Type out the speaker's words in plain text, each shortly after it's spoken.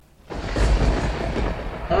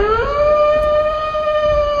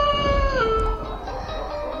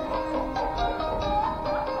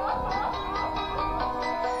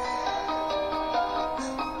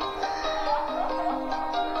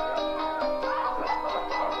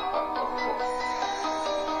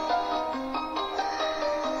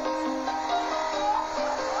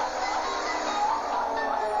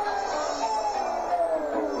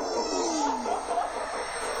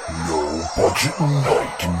Budget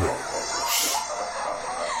Nightmares.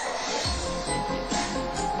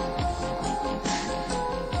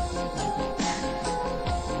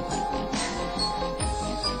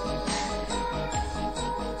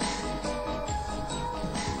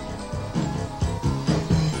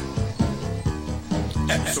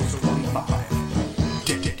 Episode 25.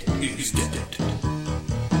 Dead is dead.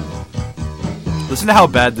 Listen to how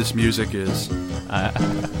bad this music is.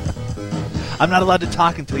 I'm not allowed to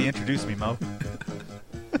talk until you introduce me, Mo.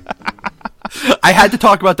 I had to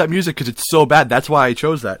talk about that music because it's so bad. That's why I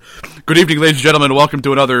chose that. Good evening, ladies and gentlemen. Welcome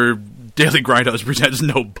to another Daily Grindhouse presents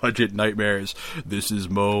No Budget Nightmares. This is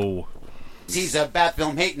Mo. He's a bad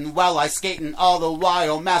film hating while I skating all the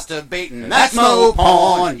while masturbating. That's Mo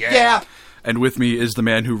Porn, yeah. And with me is the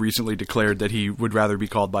man who recently declared that he would rather be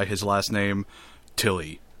called by his last name,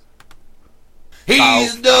 Tilly.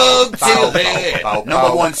 He's Doug Tilly,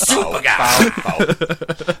 number one super guy.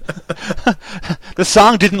 The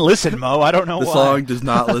song didn't listen, Mo. I don't know The why. song does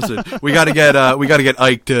not listen. We got to get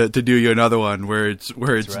Ike to do you another one where it's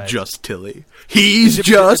right. just Tilly. He's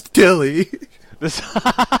just Tilly. This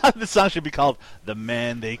song should be called "The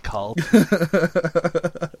Man They Called."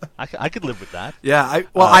 I could live with that. Yeah,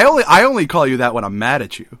 I only call you that when I'm mad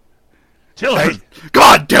at you. Tilly.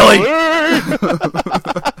 God, Tilly.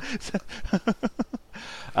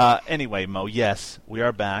 Anyway, Mo, yes, we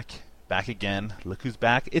are back again. Look who's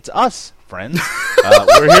back. It's us, friends.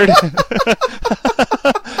 We're here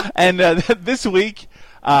and this week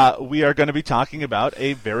we are going to be talking about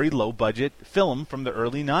a very low-budget film from the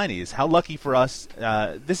early 90s. How lucky for us.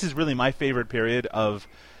 This is really my favorite period of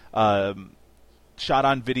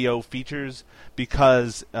shot-on-video features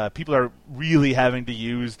because people are really having to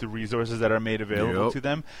use the resources that are made available to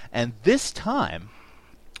them. And this time,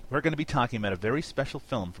 we're going to be talking about a very special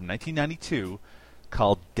film from 1992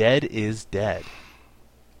 called Dead is Dead,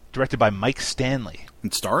 directed by Mike Stanley.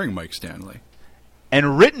 And starring Mike Stanley.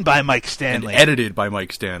 And written by Mike Stanley. And edited by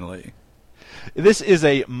Mike Stanley. This is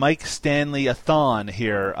a Mike Stanley-a-thon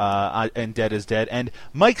here in Dead is Dead. And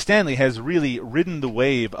Mike Stanley has really ridden the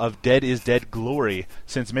wave of Dead is Dead glory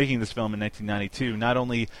since making this film in 1992. Not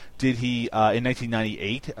only did he, in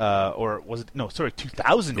 1998,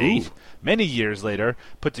 2008, many years later,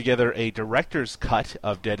 put together a director's cut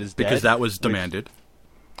of Dead is Dead. Because that was demanded.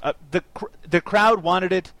 The crowd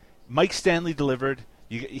wanted it. Mike Stanley delivered.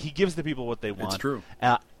 He gives the people what they want. It's true.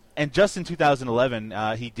 And just in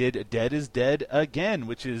 2011, he did Dead is Dead again,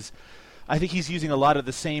 which is, I think he's using a lot of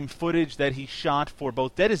the same footage that he shot for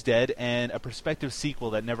both Dead is Dead and a prospective sequel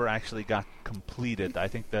that never actually got completed. I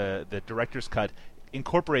think the director's cut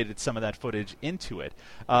incorporated some of that footage into it.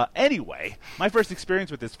 Anyway, my first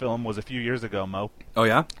experience with this film was a few years ago, Mo. Oh,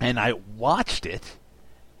 yeah? And I watched it.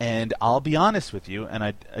 And I'll be honest with you,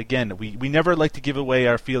 and we never like to give away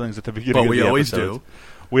our feelings at the beginning of the episodes. But we always do.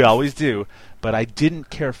 We always do, but I didn't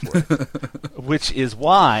care for it, which is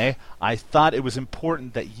why I thought it was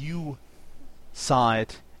important that you saw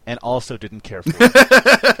it and also didn't care for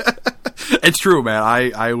it. It's true, man.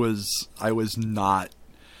 I was not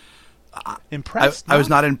impressed. I was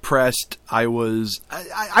not impressed. I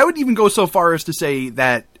would even go so far as to say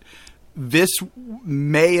that this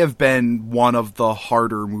may have been one of the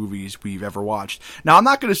harder movies we've ever watched. Now, I'm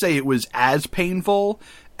not going to say it was as painful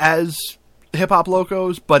as Hip Hop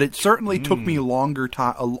Locos, but it certainly took me a longer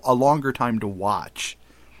time to watch.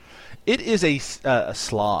 It is a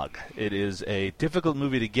slog. It is a difficult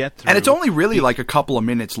movie to get through. And it's only really like a couple of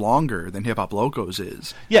minutes longer than Hip Hop Locos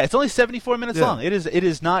is. Yeah, it's only 74 minutes long. It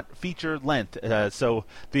is not feature length. So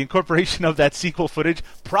the incorporation of that sequel footage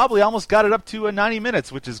probably almost got it up to 90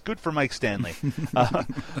 minutes, which is good for Mike Stanley.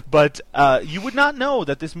 But you would not know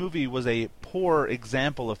that this movie was a poor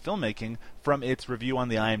example of filmmaking from its review on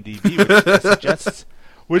the IMDb,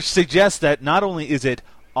 which suggests that not only is it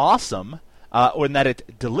awesome, or that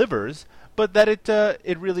it delivers, but that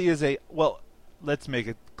it really is let's make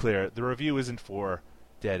it clear. The review isn't for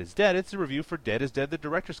Dead is Dead. It's a review for Dead is Dead, the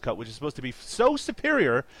director's cut, which is supposed to be so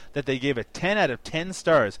superior that they gave it 10 out of 10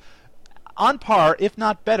 stars. On par, if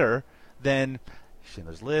not better, than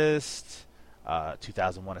Schindler's List,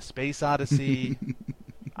 2001 A Space Odyssey.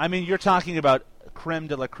 I mean, you're talking about creme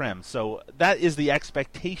de la creme. So that is the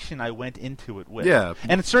expectation I went into it with. Yeah.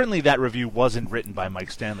 And certainly that review wasn't written by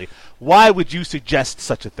Mike Stanley. Why would you suggest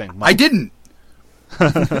such a thing, Mike? I didn't.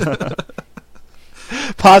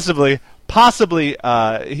 Possibly,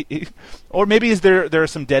 or maybe there are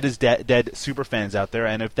some Dead is Dead super fans out there,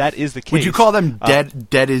 and if that is the case, would you call them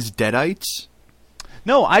Dead is Deadites?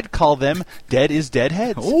 No, I'd call them Dead is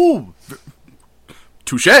Deadheads. Oh,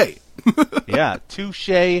 touche. Yeah,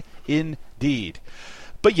 touche indeed.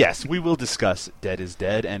 But yes, we will discuss Dead is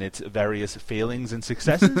Dead and its various failings and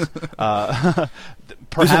successes. There's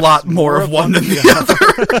a lot more of one than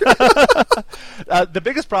the other. The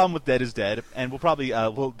biggest problem with Dead is Dead, and we'll probably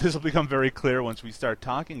this will become very clear once we start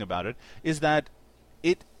talking about it, is that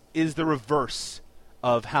it is the reverse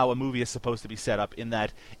of how a movie is supposed to be set up, in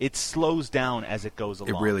that it slows down as it goes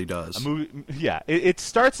along. It really does. It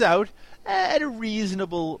starts out at a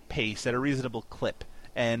reasonable pace, at a reasonable clip.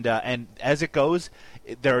 And as it goes,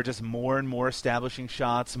 there are just more and more establishing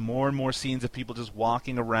shots, more and more scenes of people just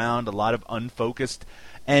walking around, a lot of unfocused.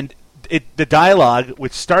 And the dialogue,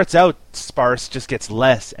 which starts out sparse, just gets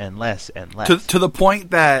less and less and less. To the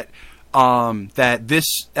point that that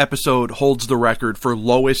this episode holds the record for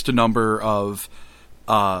lowest number of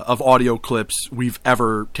audio clips we've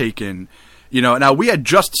ever taken. You know, now we had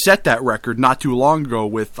just set that record not too long ago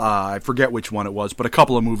with I forget which one it was, but a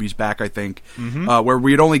couple of movies back, I think, where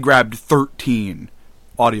we had only grabbed 13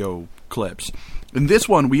 audio clips. In this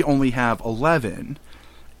one, we only have 11,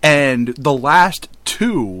 and the last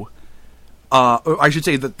two, I should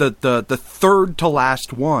say that the third to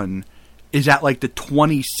last one is at like the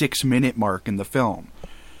 26-minute mark in the film.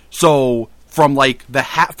 So from like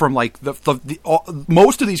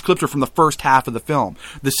most of these clips are from the first half of the film.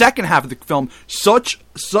 The second half of the film, such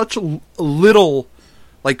little,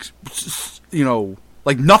 like, you know,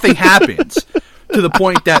 like nothing happens to the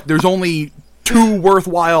point that there's only 2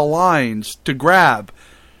 worthwhile lines to grab.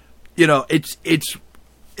 You know, it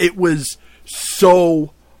was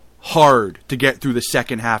so hard to get through the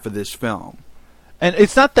second half of this film. And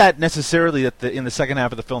it's not that necessarily that in the second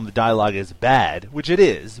half of the film the dialogue is bad, which it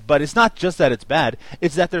is, but it's not just that it's bad,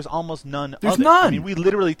 it's that there's almost none of it. None. I mean, we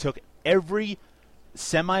literally took every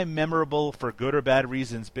semi-memorable, for good or bad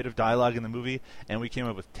reasons, bit of dialogue in the movie, and we came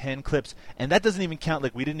up with 10 clips, and that doesn't even count,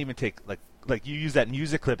 like, we didn't even take, like you use that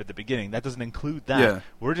music clip at the beginning, that doesn't include that. Yeah.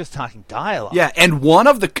 We're just talking dialogue. Yeah, and one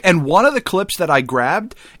of the clips that I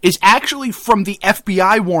grabbed is actually from the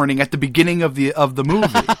FBI warning at the beginning of the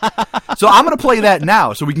movie. So I'm going to play that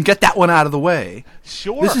now so we can get that one out of the way.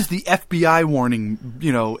 Sure. This is the FBI warning,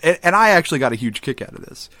 you know, and I actually got a huge kick out of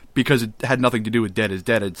this because it had nothing to do with Dead is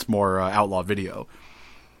Dead, it's more outlaw video.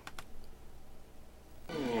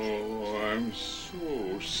 Oh, I'm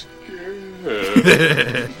so scared.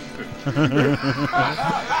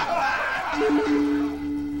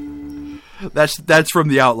 That's from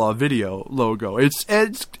the outlaw video logo. It's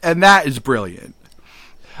and that is brilliant.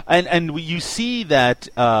 And you see that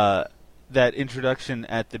that introduction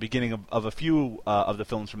at the beginning of a few of the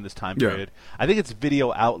films from this time period. Yeah. I think it's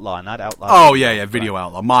Video Outlaw, not Outlaw. Oh yeah, Video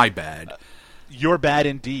Outlaw. My bad. You're bad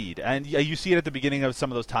indeed, and you see it at the beginning of some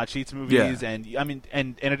of those Todd Sheets movies, and I mean,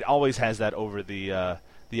 and it always has that over the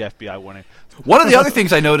FBI warning. One of the other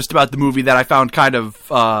things I noticed about the movie that I found kind of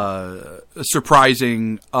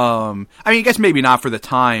surprising, I mean, I guess maybe not for the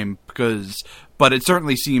time, but it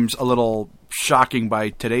certainly seems a little shocking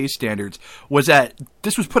by today's standards, was that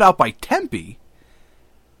this was put out by Tempe.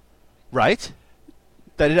 Right?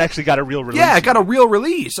 That it actually got a real release. Yeah, it got a real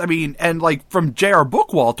release. I mean, and like from J.R.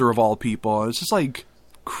 Bookwalter of all people, it's just like,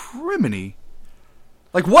 criminy.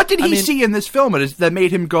 Like, what did he see in this film that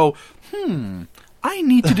made him go, I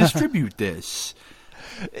need to distribute this?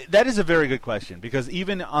 That is a very good question, because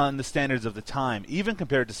even on the standards of the time, even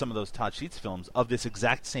compared to some of those Todd Sheets films of this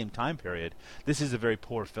exact same time period, this is a very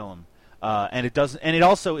poor film. And it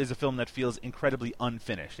also is a film that feels incredibly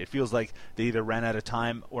unfinished. It feels like they either ran out of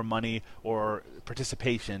time or money or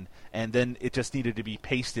participation, and then it just needed to be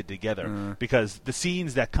pasted together, because the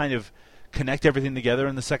scenes that kind of connect everything together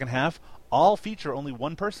in the second half all feature only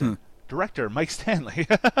one person, director Mike Stanley.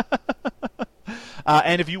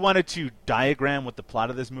 And if you wanted to diagram what the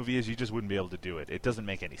plot of this movie is, you just wouldn't be able to do it. It doesn't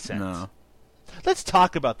make any sense. No. Let's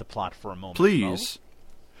talk about the plot for a moment. Please. Mo.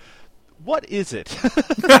 What is it?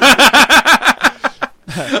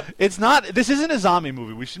 It's not. This isn't a zombie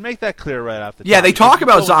movie. We should make that clear right off the top. Yeah, they talk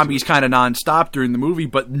about zombies kind of nonstop during the movie,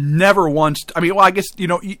 but never once. I mean, well, I guess, you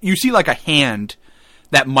know, you see like a hand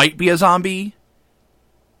that might be a zombie,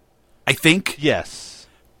 I think. Yes.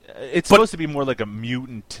 It's supposed to be more like a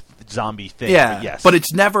mutant zombie thing. Yeah, but yes. But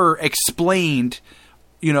it's never explained.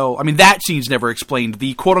 You know, I mean, that scene's never explained.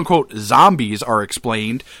 The quote unquote zombies are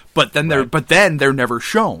explained, but then they're never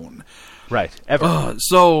shown. Right. Ever.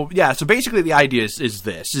 So basically the idea is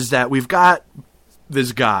that we've got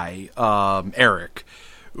this guy, Eric,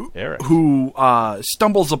 who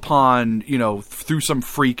stumbles upon, you know, through some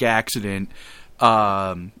freak accident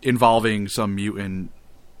involving some mutant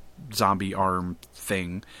zombie arm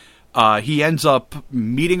thing, he ends up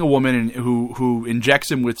meeting a woman who injects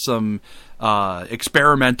him with some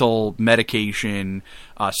experimental medication,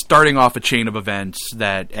 starting off a chain of events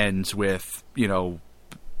that ends with,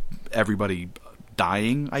 everybody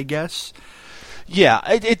dying, I guess.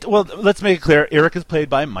 Yeah, well, let's make it clear. Eric is played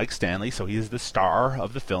by Mike Stanley, so he is the star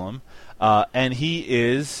of the film, and he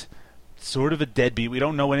is sort of a deadbeat. We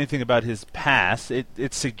don't know anything about his past.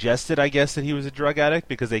 It's suggested, I guess, that he was a drug addict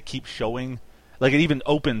because they keep showing, like, it even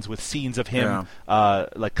opens with scenes of him,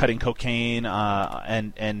 like cutting cocaine,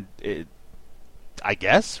 and I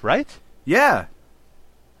guess, right? Yeah.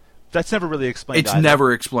 That's never really explained. It's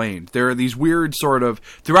never explained. There are these weird sort of,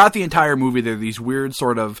 throughout the entire movie, there are these weird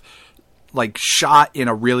sort of, like, shot in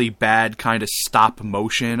a really bad kind of stop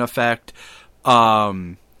motion effect,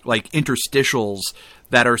 like interstitials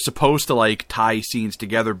that are supposed to, like, tie scenes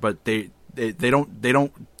together, but they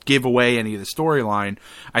don't give away any of the storyline.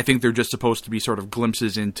 I think they're just supposed to be sort of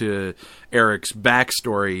glimpses into Eric's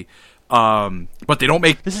backstory. But they don't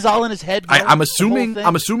make. This is all in his head. I'm assuming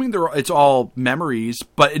it's all memories,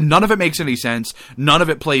 but none of it makes any sense. None of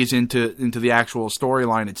it plays into the actual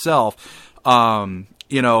storyline itself.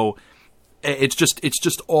 It's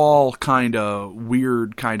just all kind of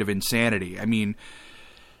weird, kind of insanity. I mean,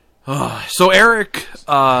 so Eric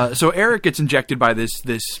gets injected by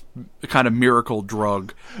this kind of miracle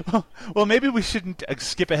drug. Well, maybe we shouldn't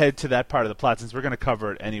skip ahead to that part of the plot since we're going to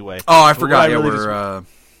cover it anyway. Oh, I forgot. Yeah,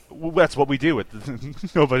 that's what we do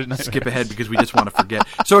with Nobody skip ahead because we just want to forget.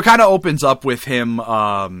 So it kind of opens up with him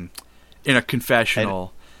in a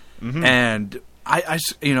confessional, and I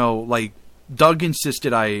like Doug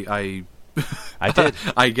insisted I did.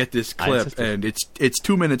 I get this clip, and it's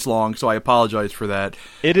 2 minutes long, so I apologize for that.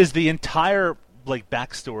 It is the entire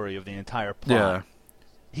backstory of the entire plot. Yeah.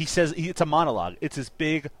 He says it's a monologue. It's this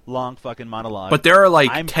big, long fucking monologue. But there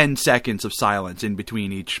are 10 seconds of silence in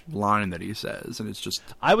between each line that he says, and it's just.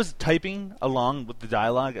 I was typing along with the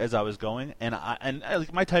dialogue as I was going, and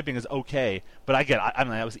my typing is okay, but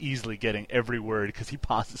I was easily getting every word because he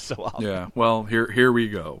pauses so often. Yeah. Well, here we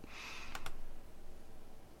go.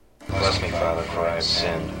 Bless me, Father, for I have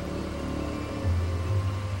sinned.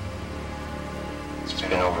 It's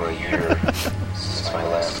been over a year since my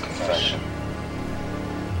last confession.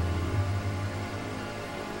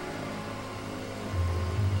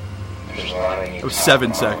 There's a lot I need. It was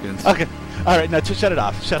 7 seconds. Okay. All right, now shut it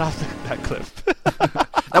off. Shut off that clip.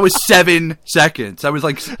 That was 7 seconds. That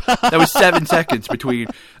was 7 seconds between,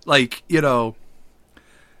 I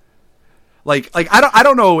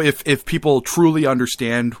don't know if people truly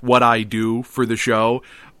understand what I do for the show,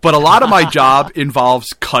 but a lot of my job involves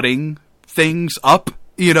cutting things up,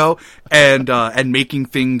 and making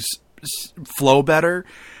things flow better.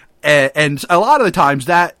 And a lot of the times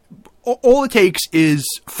that all it takes is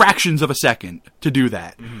fractions of a second to do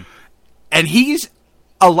that. Mm-hmm. And he's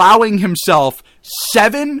allowing himself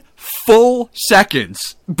 7 full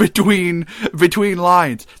seconds between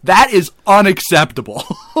lines. That is unacceptable.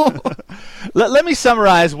 Let me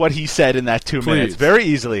summarize what he said in that 2 minutes very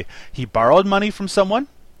easily. He borrowed money from someone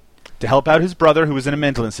to help out his brother who was in a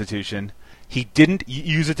mental institution. He didn't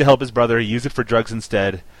use it to help his brother. He used it for drugs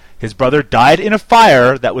instead. His brother died in a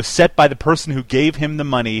fire that was set by the person who gave him the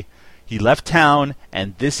money. He left town,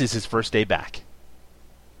 and this is his first day back.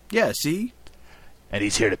 Yeah, see? And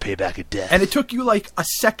he's here to pay back a debt. And it took you a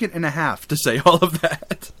second and a half to say all of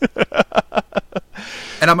that.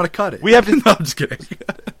 And I'm going to cut it. We have to. No, I'm just kidding.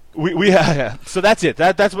 So that's it.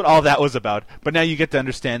 That's what all that was about. But now you get to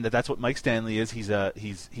understand that that's what Mike Stanley is. He's a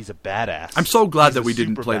badass. I'm so glad that we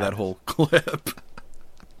didn't play that whole clip.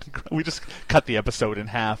 We just cut the episode in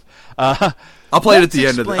half. I'll play it at the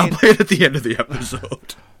end of the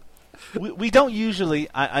episode. We don't usually,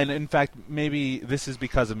 and in fact, maybe this is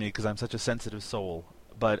because of me, because I'm such a sensitive soul,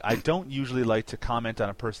 but I don't usually like to comment on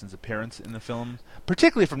a person's appearance in the film,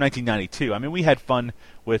 particularly from 1992. I mean, we had fun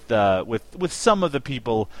with some of the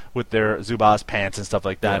people with their Zubaz pants and stuff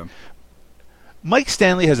like that. Yeah. Mike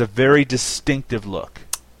Stanley has a very distinctive look.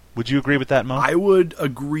 Would you agree with that, Mo? I would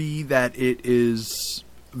agree that it is,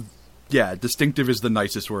 distinctive is the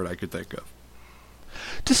nicest word I could think of.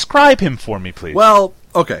 Describe him for me, please. Well,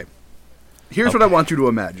 okay. Here's what I want you to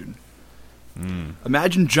imagine.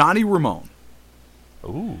 Imagine Johnny Ramone.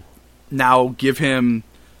 Ooh. Now give him,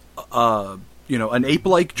 an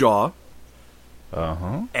ape-like jaw.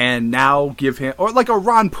 Uh-huh. And now give him, or like a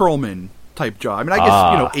Ron Perlman type jaw. I mean, I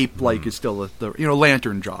guess ape-like is still the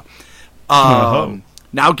lantern jaw.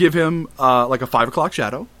 Now give him like a 5 o'clock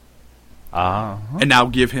shadow. And now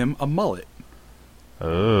give him a mullet.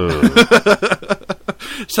 Oh.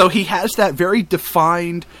 So he has that very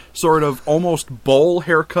defined sort of almost bowl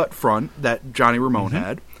haircut front that Johnny Ramone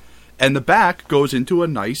had, and the back goes into a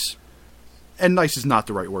nice, and nice is not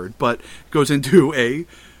the right word, but goes into a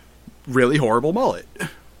really horrible mullet.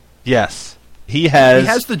 Yes. He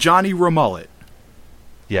has the Johnny Ramullet.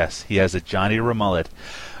 Yes, he has a Johnny Ramullet.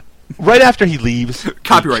 Right after he leaves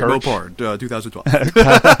Copyright the church, Mopar,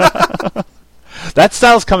 2012. That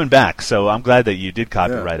style's coming back, so I'm glad that you did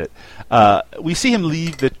copyright it. We see him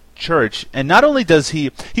leave the church, and not only does he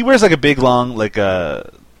wears like a big long like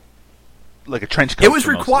a trench coat. It was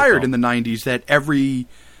for most of the required film. in the 90s that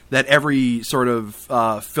every sort of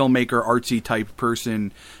filmmaker, artsy type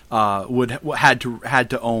person had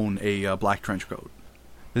to own a black trench coat.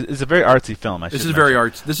 It's a very artsy film. This is very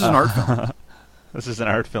artsy. This is an art film. This is an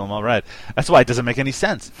art film, all right. That's why it doesn't make any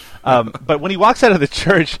sense. But when he walks out of the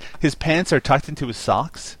church, his pants are tucked into his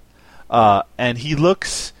socks, and he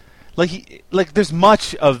looks like there's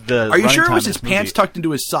much of the. Are you sure it was his his pants tucked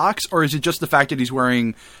into his socks, or is it just the fact that he's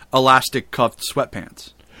wearing elastic cuffed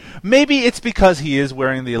sweatpants? Maybe it's because he is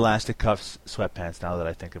wearing the elastic cuffs sweatpants. Now that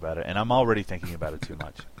I think about it, and I'm already thinking about it too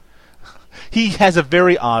much. He has a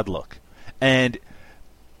very odd look, and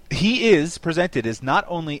he is presented as not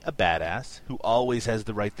only a badass who always has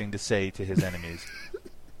the right thing to say to his enemies,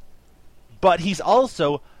 but he's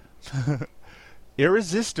also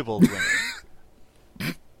irresistible to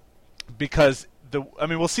women. Because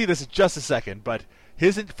we'll see this in just a second, but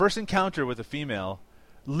his first encounter with a female,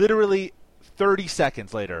 literally 30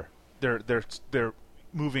 seconds later, they're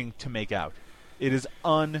moving to make out. It is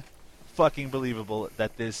unfucking believable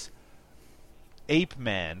that this ape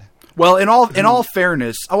man. Well, in all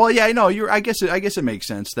fairness, I guess it makes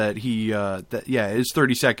sense that it's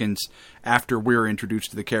 30 seconds after we're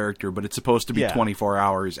introduced to the character, but it's supposed to be 24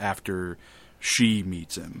 hours after she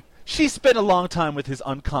meets him. She spent a long time with his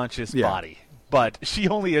unconscious body, but she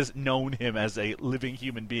only has known him as a living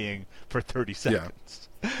human being for 30 seconds.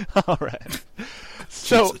 Yeah. All right.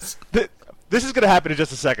 So this is going to happen in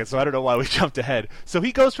just a second, so I don't know why we jumped ahead. So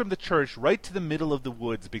he goes from the church right to the middle of the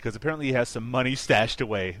woods because apparently he has some money stashed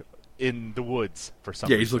away in the woods for some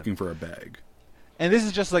reason. Yeah, he's looking for a bag. And this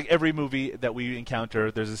is just like every movie that we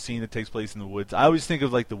encounter. There's a scene that takes place in the woods. I always think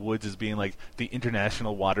of like the woods as being like the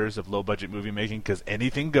international waters of low-budget movie making because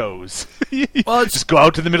anything goes. Well, just go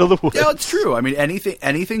out to the middle of the woods. Yeah, it's true. I mean,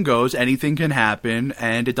 anything goes, anything can happen,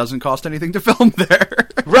 and it doesn't cost anything to film there.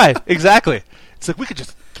 Right, exactly. It's like we could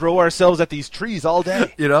just throw ourselves at these trees all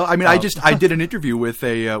day. I mean, I did an interview with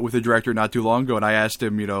a director not too long ago, and I asked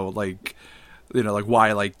him,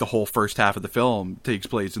 why the whole first half of the film takes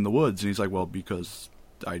place in the woods, and he's like, well, because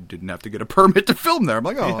I didn't have to get a permit to film there. I'm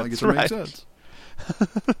like, I guess that makes sense.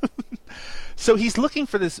 So he's looking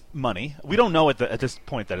for this money. We don't know at this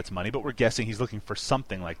point that it's money, but we're guessing he's looking for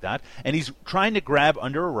something like that, and he's trying to grab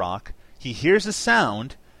under a rock. He hears a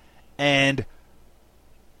sound, and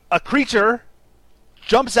a creature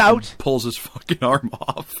jumps out, pulls his fucking arm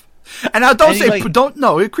off. And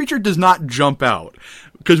now a creature does not jump out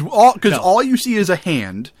because all you see is a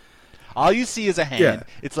hand. All you see is a hand. Yeah.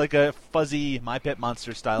 It's like a fuzzy My Pet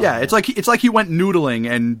Monster style. Yeah, hand. it's like he went noodling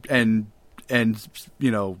and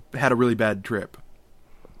had a really bad trip.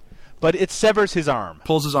 But it severs his arm.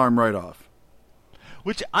 Pulls his arm right off.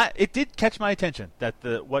 Which it did catch my attention that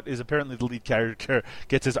what is apparently the lead character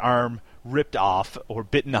gets his arm ripped off or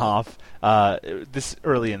bitten off this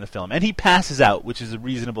early in the film, and he passes out, which is a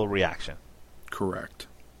reasonable reaction. Correct.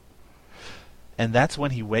 And that's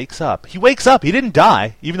when he wakes up. He wakes up. He didn't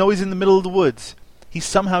die, even though he's in the middle of the woods. He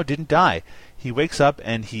somehow didn't die. He wakes up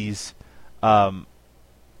and he's in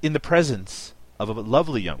the presence of a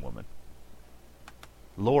lovely young woman,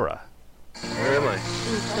 Laura. Where am I?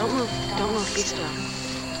 Don't move, be still.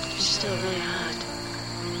 She's still really hot.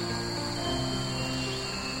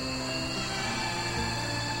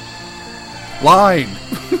 Line.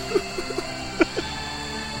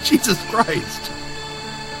 Jesus Christ.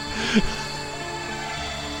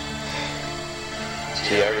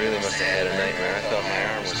 Gee, I really must have had a nightmare. I thought my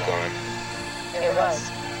arm was gone.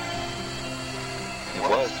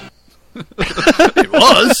 It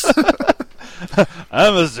was. I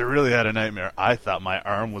must have really had a nightmare. I thought my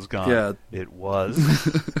arm was gone. Yeah. It was.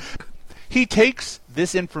 He takes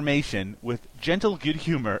this information with gentle good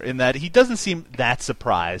humor in that he doesn't seem that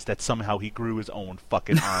surprised that somehow he grew his own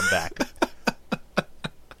fucking arm back.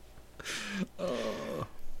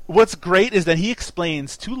 What's great is that he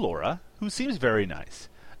explains to Laura, who seems very nice,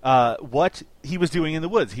 what he was doing in the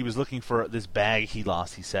woods. He was looking for this bag he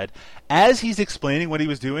lost, he said. As he's explaining what he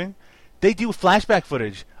was doing, they do flashback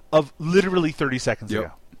footage of literally 30 seconds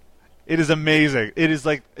ago. It is amazing. It is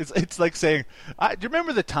like it's like saying, do you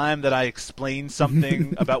remember the time that I explained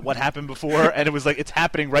something about what happened before, and it was like it's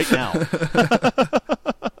happening right now.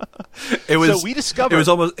 It was. So we discovered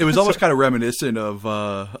it was almost kind of reminiscent of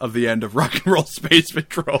the end of Rock and Roll Space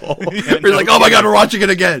Patrol. We're like, oh my god, we're watching it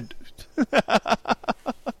again.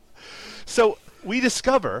 So we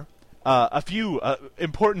discover a few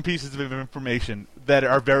important pieces of information that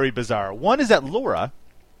are very bizarre. One is that Laura,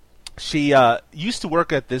 she used to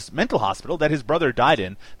work at this mental hospital that his brother died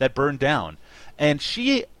in, that burned down, and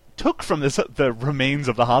she took from the remains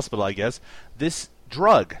of the hospital, I guess, this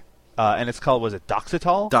drug, and it's called, was it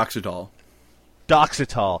Doxetol?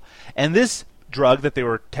 Doxetol. And this drug that they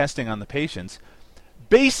were testing on the patients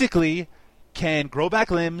basically can grow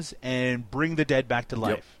back limbs and bring the dead back to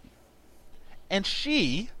life. Yep. And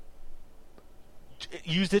she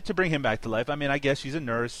used it to bring him back to life. I mean, I guess she's a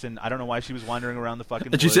nurse, and I don't know why she was wandering around the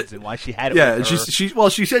fucking woods and why she had it with her.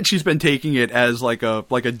 She said she's been taking it as like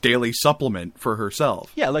a daily supplement for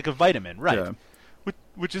herself. Yeah, like a vitamin, right. Yeah.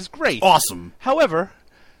 Which is great. Awesome. However,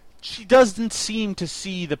 she doesn't seem to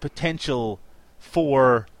see the potential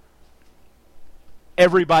for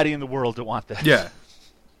everybody in the world to want this. Yeah.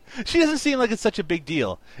 She doesn't seem like it's such a big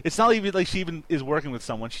deal. It's not even like she even is working with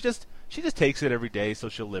someone. She just takes it every day so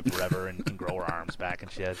she'll live forever and can grow her arms back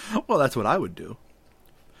and shit. Well, that's what I would do.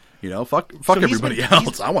 You know, fuck everybody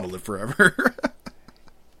else. I want to live forever.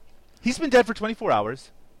 He's been dead for 24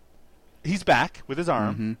 hours. He's back with his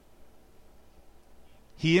arm. Mm-hmm.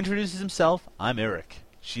 He introduces himself. I'm Eric.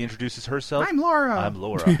 She introduces herself. I'm Laura. I'm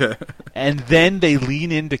Laura. Yeah. And then they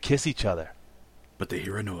lean in to kiss each other. But they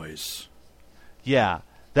hear a noise. Yeah.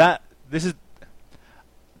 This is,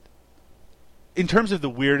 in terms of the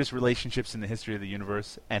weirdest relationships in the history of the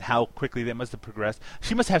universe and how quickly they must have progressed,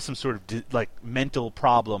 she must have some sort of mental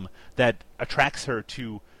problem that attracts her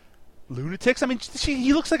to lunatics. I mean,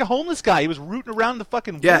 he looks like a homeless guy. He was rooting around the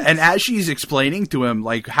fucking woods. Yeah, and as she's explaining to him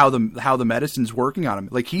like how the medicine's working on him,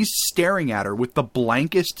 like he's staring at her with the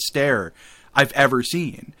blankest stare I've ever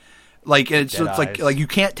seen. Like, and it's like you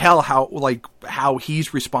can't tell how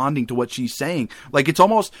he's responding to what she's saying. Like it's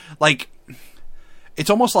almost like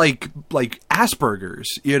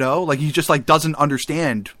Asperger's, you know? Like he just like doesn't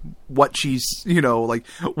understand what she's, you know, like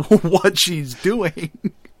what she's doing.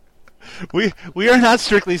 We are not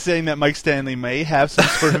strictly saying that Mike Stanley may have some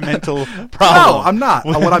sort of mental problem. No, I'm not.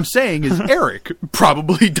 What I'm saying is Eric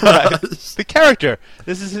probably does. Right. The character.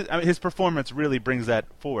 This is his performance really brings that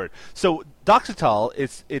forward. So Doxetol,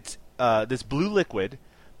 it's this blue liquid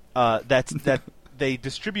that they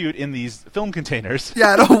distribute in these film containers.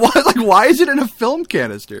 Yeah, I don't, why is it in a film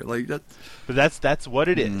canister? Like that. But that's what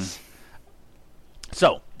it is.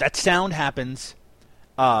 So that sound happens,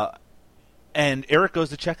 and Eric goes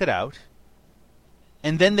to check it out,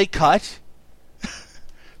 and then they cut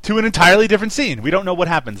to an entirely different scene. We don't know what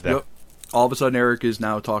happens there. Yep. All of a sudden, Eric is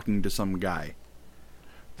now talking to some guy.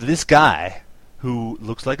 This guy who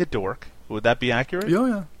looks like a dork. Would that be accurate?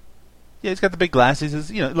 Yeah. Yeah, he's got the big glasses.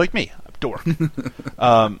 He's, you know, like me, a dork.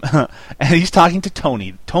 And he's talking to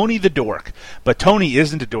Tony the dork. But Tony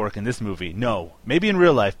isn't a dork in this movie. No, maybe in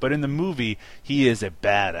real life, but in the movie, he is a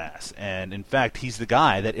badass. And in fact, he's the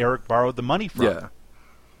guy that Eric borrowed the money from. Yeah.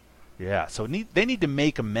 Yeah, so they need to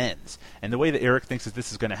make amends. And the way that Eric thinks that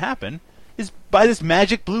this is going to happen is by this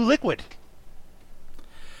magic blue liquid.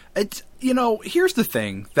 It's, you know, here's the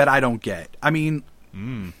thing that I don't get. I mean,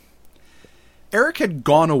 Eric had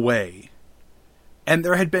gone away, and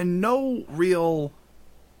there had been no real,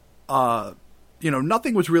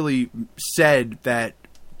 nothing was really said that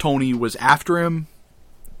Tony was after him.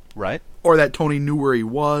 Right. Or that Tony knew where he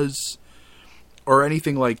was, or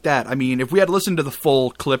anything like that. I mean, if we had listened to the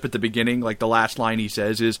full clip at the beginning, like the last line he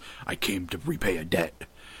says is, "I came to repay a debt."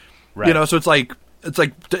 Right. You know, so it's like,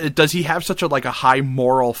 does he have such a high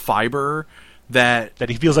moral fiber that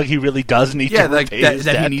he feels like he really does need to repay his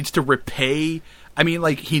debt? He needs to repay. I mean,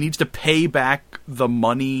 like he needs to pay back the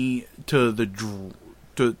money to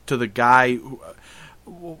the guy.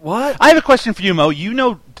 What? I have a question for you, Mo. You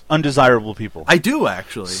know undesirable people. I do,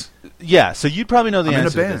 actually. Yeah, so you'd probably know the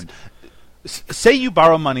answer in a band. to this. Say you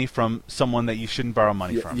borrow money from someone that you shouldn't borrow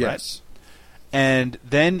money from, yes. Right? And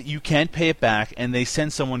then you can't pay it back, and they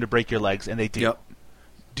send someone to break your legs, and they do. Yep.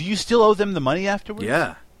 Do you still owe them the money afterwards?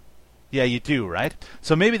 Yeah. Yeah, you do, right?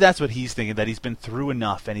 So maybe that's what he's thinking, that he's been through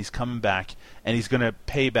enough, and he's coming back, and he's going to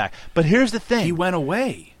pay back. But here's the thing. He went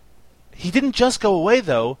away. He didn't just go away,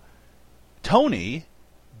 though. Tony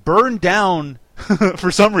burned down,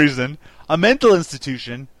 for some reason, a mental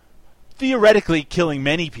institution, theoretically killing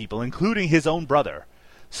many people, including his own brother.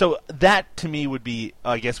 So that, to me, would be,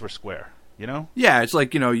 I guess we're square, you know? Yeah, it's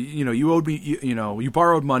like, you owed me, you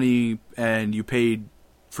borrowed money, and you paid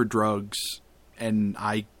for drugs, and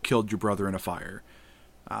I killed your brother in a fire.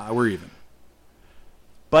 We're even.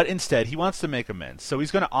 But instead, he wants to make amends. So he's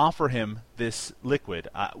going to offer him this liquid.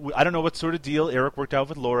 I don't know what sort of deal Eric worked out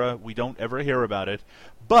with Laura. We don't ever hear about it.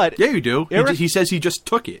 But Yeah, you do. Eric, He says he just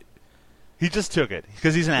took it. he just took it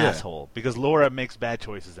because he's an asshole. Because Laura makes bad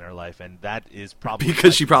choices in her life, and that is probably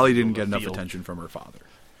Because she probably the didn't get enough field. attention from her father.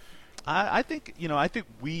 I think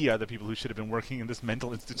we are the people who should have been working in this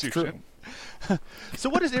mental institution. So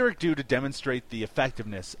what does Eric do to demonstrate the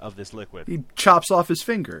effectiveness of this liquid? He chops off his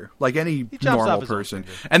finger like any chops off normal his own person.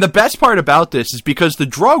 finger. And the best part about this is because the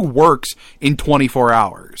drug works in 24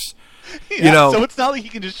 hours. Yeah, so it's not like he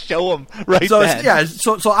can just show him right So then.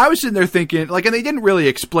 so I was sitting there thinking, like, and they didn't really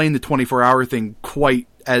explain the 24-hour thing quite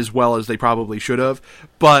as well as they probably should have,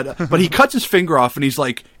 but he cuts his finger off and he's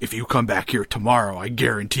like, if you come back here tomorrow, I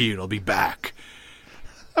guarantee it'll be back.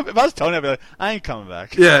 If I was Tony, I'd be like, I ain't coming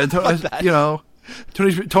back. Yeah, and Fuck that.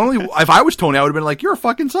 Tony. If I was Tony, I would have been like, "You're a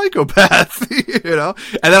fucking psychopath,"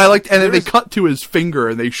 And then they cut to his finger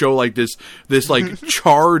and they show like this like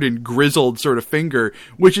charred and grizzled sort of finger,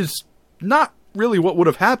 which is not really what would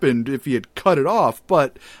have happened if he had cut it off.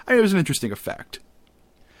 But I mean, it was an interesting effect.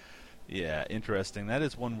 Yeah, interesting. That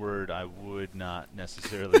is one word I would not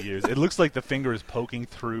necessarily use. It looks like the finger is poking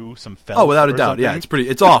through some felt. Oh, without a or doubt. Yeah, something.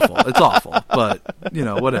 it's awful. It's awful. But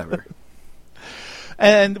whatever.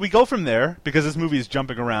 And we go from there because this movie is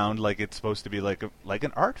jumping around like it's supposed to be like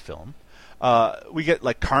an art film. We get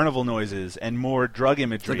like carnival noises and more drug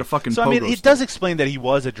imagery. Like a fucking so I mean, pogo it does explain that he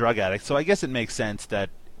was a drug addict. So I guess it makes sense that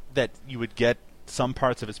you would get some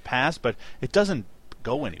parts of his past, but it doesn't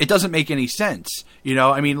go anywhere. It doesn't make any sense.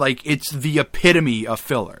 I mean, like, it's the epitome of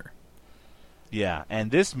filler. Yeah, and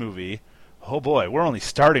this movie, oh boy, we're only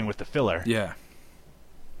starting with the filler. Yeah.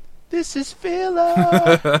 This is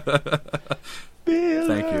filler. Filler.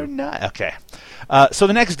 Thank you. Okay. So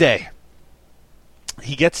the next day,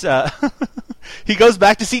 he gets he goes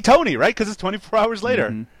back to see Tony, right? Because it's 24 hours later.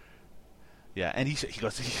 Mm-hmm. Yeah, and he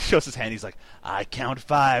shows his hand. He's like, "I count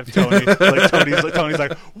 5, Tony." Tony's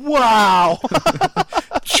like, "Wow."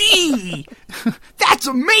 Gee, that's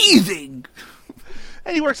amazing.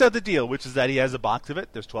 And he works out the deal, which is that he has a box of it.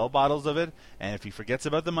 There's 12 bottles of it, and if he forgets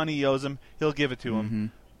about the money he owes him, he'll give it to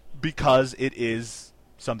him because it is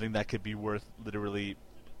something that could be worth literally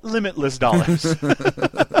limitless dollars.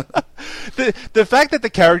 The fact that the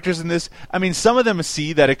characters in this, I mean, some of them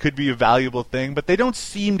see that it could be a valuable thing, but they don't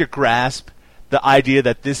seem to grasp the idea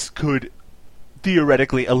that this could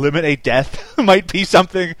theoretically eliminate death might be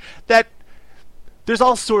something that there's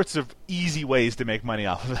all sorts of easy ways to make money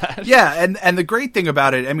off of that. Yeah, and the great thing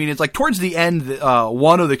about it, I mean, it's like towards the end,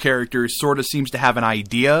 one of the characters sort of seems to have an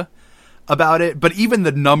idea about it, but even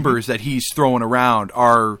the numbers that he's throwing around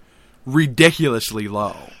are ridiculously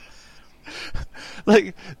low.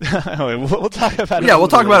 Like, we'll talk about it. Yeah, we'll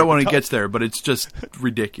talk about it when he gets there, but it's just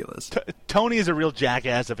ridiculous. Tony is a real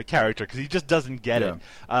jackass of a character because he just doesn't get it.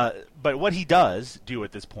 But what he does do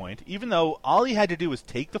at this point, even though all he had to do was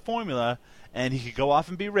take the formula and he could go off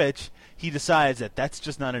and be rich, he decides that that's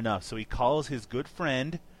just not enough. So he calls his good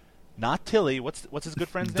friend, not Tilly. What's his good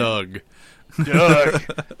friend's name? Doug.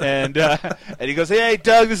 And he goes, "Hey,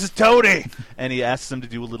 Doug, this is Tony." And he asks him to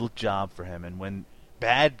do a little job for him. And when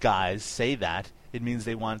bad guys say that, it means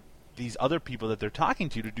they want these other people that they're talking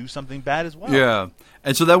to do something bad as well. Yeah.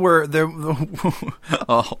 And so then we're there.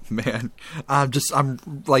 Oh man, I'm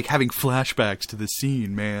like having flashbacks to the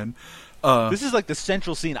scene, man. This is like the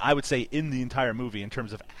central scene, I would say, in the entire movie in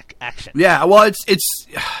terms of action. Yeah, well, it's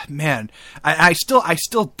man, I still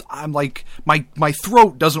I'm like my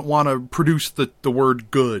throat doesn't want to produce the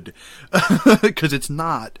word good because it's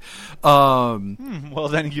not. Well,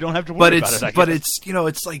 then you don't have to worry about it. But it's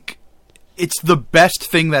it's like it's the best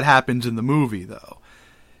thing that happens in the movie, though.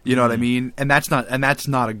 You know what I mean? And that's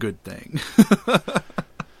not a good thing.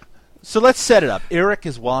 So let's set it up. Eric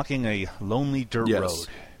is walking a lonely dirt road.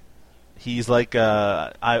 He's like,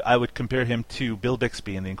 I would compare him to Bill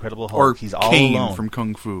Bixby in The Incredible Hulk. Or he's all Kane alone. from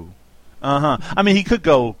Kung Fu. I mean, he could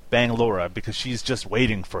go bang Laura because she's just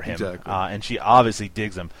waiting for him. Exactly. And she obviously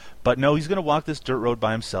digs him. But no, he's going to walk this dirt road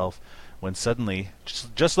by himself when suddenly,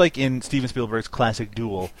 just like in Steven Spielberg's classic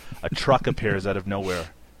Duel, a truck appears out of nowhere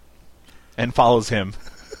and follows him.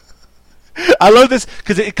 I love this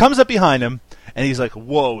because it comes up behind him. And he's like,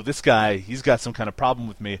 "Whoa, this guy, he's got some kind of problem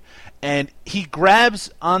with me." And he grabs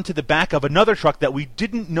onto the back of another truck that we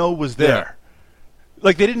didn't know was there. Yeah.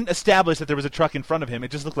 Like, they didn't establish that there was a truck in front of him.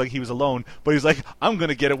 It just looked like he was alone. But he's like, "I'm going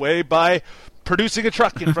to get away by producing a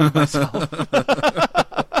truck in front of myself."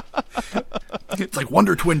 It's like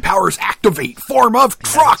Wonder Twin powers activate, form of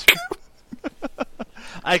truck.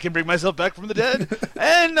 I can bring myself back from the dead,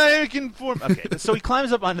 and I can form. Okay, so he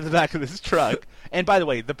climbs up onto the back of this truck. And by the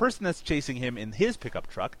way, the person that's chasing him in his pickup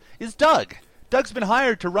truck is Doug. Doug's been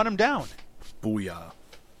hired to run him down. Booyah.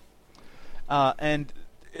 And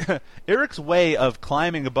Eric's way of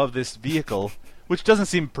climbing above this vehicle, which doesn't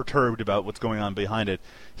seem perturbed about what's going on behind it,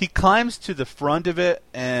 he climbs to the front of it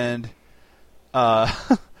and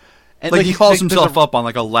and he hauls himself up on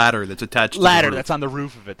like a ladder that's attached to the roof. that's on the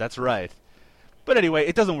roof of it. That's right. But anyway,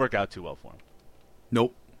 it doesn't work out too well for him.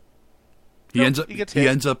 Nope. He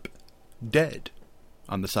ends up dead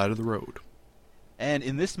on the side of the road. And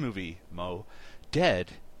in this movie, Mo,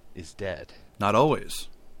 dead is dead. Not always.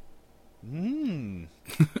 Maybe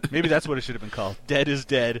that's what it should have been called. Dead is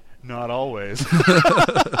dead, not always.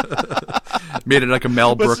 Made it like a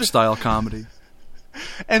Mel Brooks style comedy.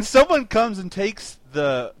 And someone comes and takes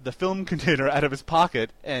the film container out of his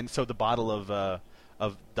pocket, and so the bottle of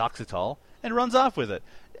Doxytol, and runs off with it.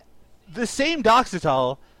 The same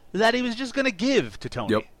Doxytol that he was just going to give to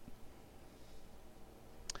Tony. Yep.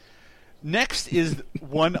 Next is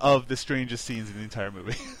one of the strangest scenes in the entire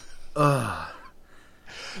movie.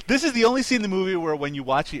 This is the only scene in the movie where when you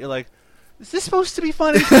watch it, you're like, is this supposed to be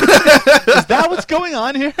funny? Is that what's going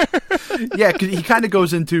on here? Yeah, 'cause he kind of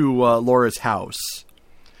goes into Laura's house.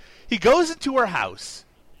 He goes into her house,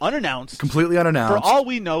 unannounced. Completely unannounced. For all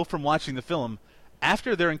we know from watching the film,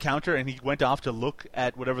 after their encounter and he went off to look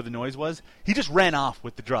at whatever the noise was, he just ran off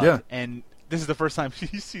with the drug. Yeah. And this is the first time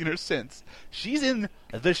he's seen her since. She's in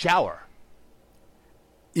the shower.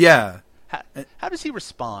 Yeah. How does he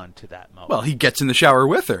respond to that moment? Well, he gets in the shower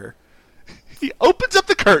with her. He opens up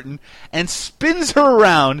the curtain and spins her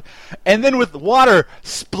around, and then with water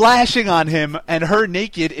splashing on him and her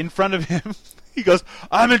naked in front of him, he goes,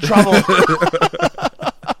 I'm in trouble.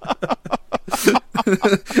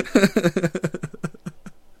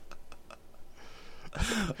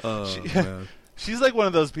 Man. She's like one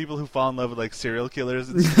of those people who fall in love with like serial killers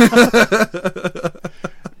and stuff.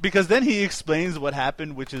 Because then he explains what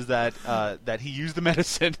happened, which is that that he used the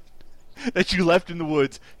medicine that you left in the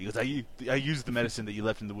woods. He goes, I used the medicine that you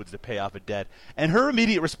left in the woods to pay off a debt. And her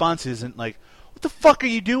immediate response isn't like, what the fuck are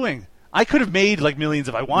you doing? I could have made like millions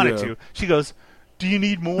if I wanted to. She goes, do you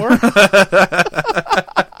need more?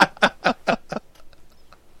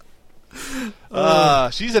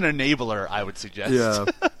 She's an enabler, I would suggest. Yeah.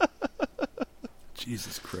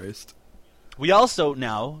 Jesus Christ. We also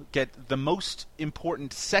now get the most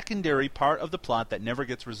important secondary part of the plot that never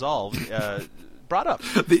gets resolved brought up,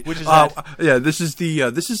 which is this is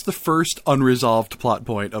the first unresolved plot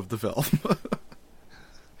point of the film.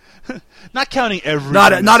 Not counting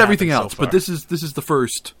everything. Not everything else, so far. but this is the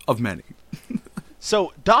first of many.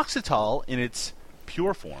 So Doxytol, in its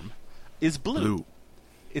pure form, is blue.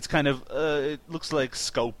 It's kind of it looks like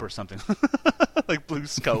scope or something, like blue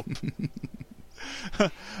scope.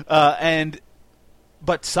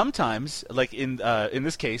 But sometimes, like in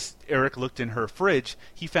this case, Eric looked in her fridge.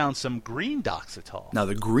 He found some green Doxytol. Now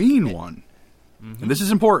the green one, and this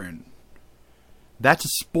is important. That's a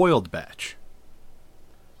spoiled batch,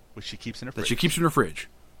 which she keeps in her fridge.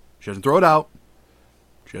 She doesn't throw it out.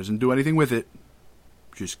 She doesn't do anything with it.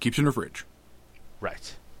 She just keeps it in her fridge.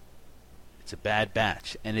 Right. It's a bad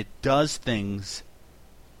batch, and it does things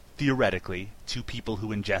theoretically to people who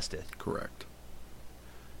ingest it. Correct.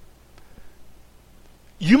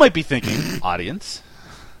 You might be thinking, audience,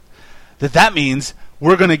 that means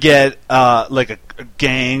we're going to get like a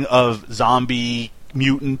gang of zombie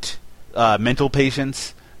mutant mental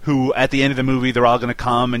patients who, at the end of the movie, they're all going to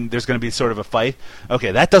come and there's going to be sort of a fight.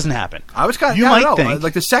 Okay, that doesn't happen. I was kind of, you might think,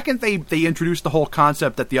 like the second they introduced the whole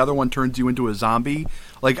concept that the other one turns you into a zombie,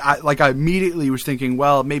 I immediately was thinking,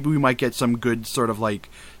 well, maybe we might get some good sort of like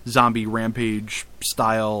zombie rampage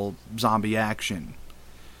style zombie action.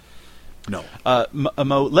 No.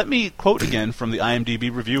 Mo, let me quote again from the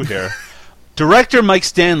IMDb review here. Director Mike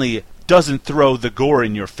Stanley doesn't throw the gore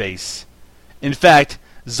in your face. In fact,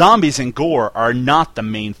 zombies and gore are not the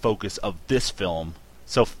main focus of this film.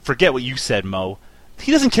 So forget what you said, Mo.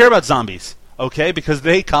 He doesn't care about zombies, okay? Because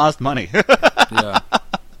they cost money. Yeah.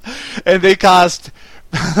 And they cost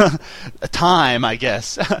time, I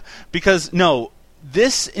guess. Because, no,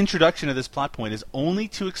 this introduction of this plot point is only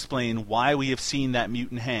to explain why we have seen that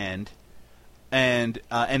mutant hand, and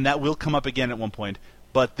that will come up again at one point,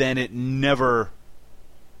 but then it never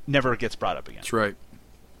gets brought up again. That's right.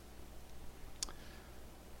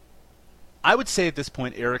 I would say at this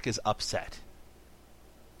point Eric is upset,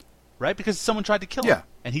 right? Because someone tried to kill him,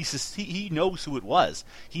 and he knows who it was.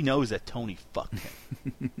 He knows that Tony fucked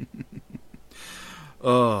him.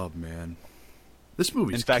 Oh man, this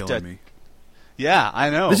movie's killing me. Yeah, I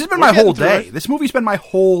know. This has been We're my whole getting through day. it. This movie's been my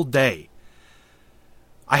whole day.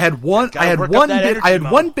 I had one work up that energy,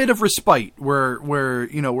 Mo. one bit of respite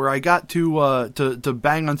where I got to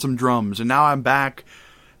bang on some drums, and now I'm back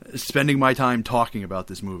spending my time talking about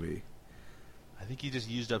this movie. I think you just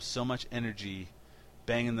used up so much energy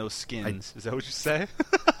banging those skins. Is that what you say?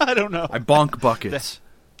 I don't know. I bonk buckets.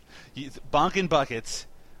 Bonking buckets.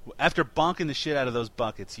 After bonking the shit out of those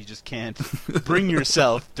buckets, you just can't bring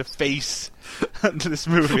yourself to face this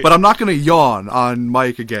movie. But I'm not going to yawn on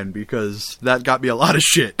Mike again because that got me a lot of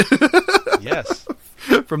shit. Yes.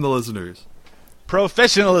 From the listeners.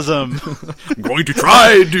 Professionalism. I'm going to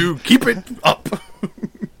try to keep it up.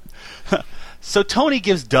 So Tony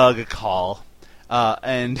gives Doug a call,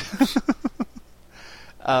 and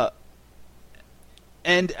I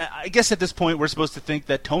guess at this point we're supposed to think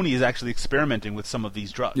that Tony is actually experimenting with some of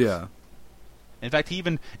these drugs. Yeah. In fact, he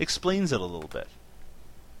even explains it a little bit.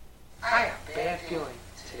 I have a bad feeling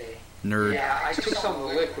today. Nerd. Yeah, I took some of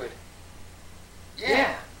the liquid.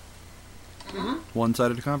 Yeah.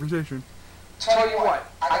 One-sided conversation. Tell you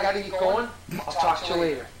what, I gotta get going. I'll talk to you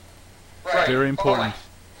later. Right. Very important.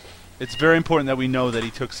 It's very important that we know that he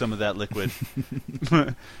took some of that liquid.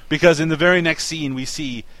 Because in the very next scene we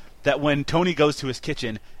see that when Tony goes to his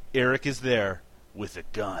kitchen, Eric is there with a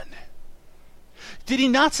gun. Did he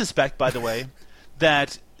not suspect, by the way,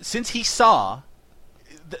 that since he saw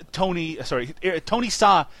Tony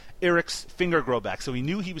saw Eric's finger grow back, so he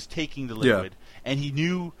knew he was taking the liquid, and he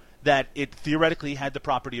knew that it theoretically had the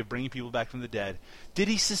property of bringing people back from the dead. Did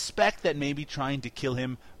he suspect that maybe trying to kill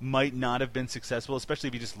him might not have been successful, especially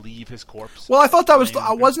if you just leave his corpse? Well, I thought that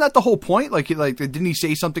wasn't that the whole point? Like didn't he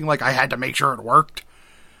say something like, I had to make sure it worked?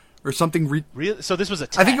 Or something. Really? So this was a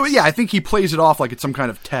test? I think he plays it off like it's some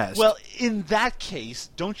kind of test. Well, in that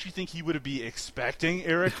case, don't you think he would be expecting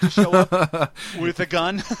Eric to show up with a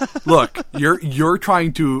gun? Look, you're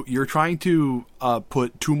trying to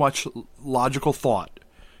put too much logical thought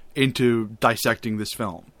into dissecting this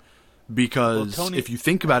film, because if you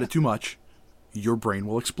think about it too much, your brain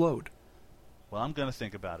will explode. Well, I'm going to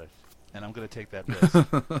think about it, and I'm going to take that risk.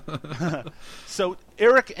 So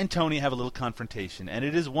Eric and Tony have a little confrontation, and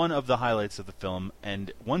it is one of the highlights of the film.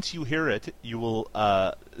 And once you hear it, you will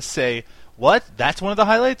say, "What? That's one of the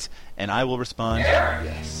highlights?" And I will respond,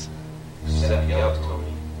 "Yes." Set me up,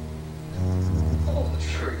 Tony. Pull the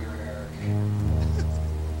trigger, Eric.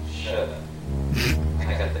 Shut up.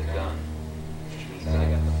 I got the gun, which means I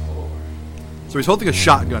got the floor. So he's holding a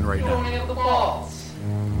shotgun right You now. only have the balls.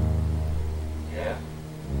 Yeah?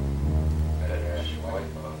 Better ask your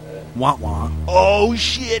wife about that. Wah wah. Oh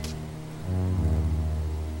shit!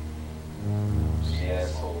 She's the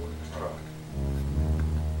asshole in the truck.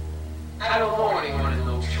 I don't know anyone in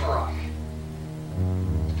no truck.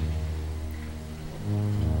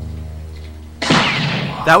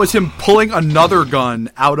 That was him pulling another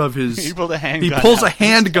gun out of his... He pulled a handgun He pulls out. a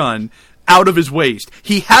handgun out of his waist.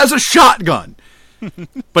 He has a shotgun,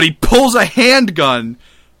 but he pulls a handgun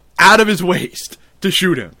out of his waist to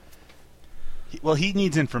shoot him. Well, he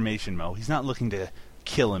needs information, Mo. He's not looking to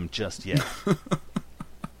kill him just yet.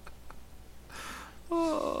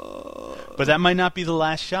 But that might not be the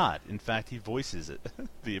last shot. In fact, he voices it,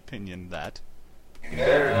 the opinion that... You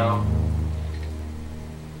better know.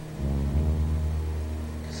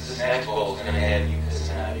 This next bull's gonna have you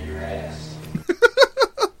pissing out of your ass.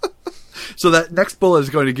 So that next bullet is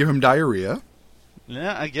going to give him diarrhea.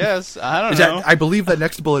 Yeah, I guess. I don't know. I believe that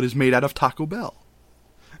next bullet is made out of Taco Bell.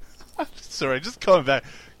 Sorry, just coming back.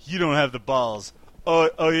 You don't have the balls.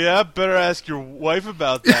 Oh yeah? Better ask your wife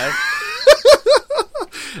about that.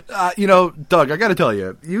 Doug, I got to tell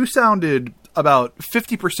you, you sounded about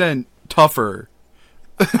 50% tougher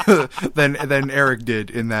than Eric did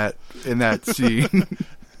in that scene.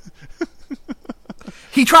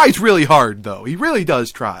 He tries really hard, though. He really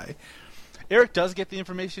does try. Eric does get the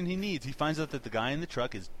information he needs. He finds out that the guy in the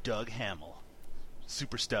truck is Doug Hamill,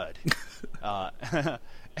 super stud,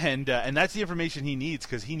 and that's the information he needs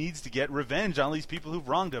because he needs to get revenge on these people who've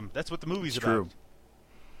wronged him. That's what the movie's about. True.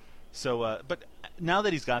 So, but now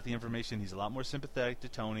that he's got the information, he's a lot more sympathetic to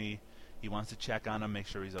Tony. He wants to check on him, make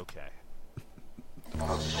sure he's okay.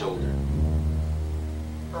 How's the shoulder?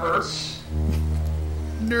 Hurts.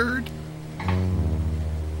 Nerd.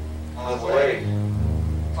 How's the leg?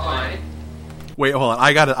 Fine. Wait, hold on.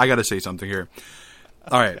 I gotta say something here.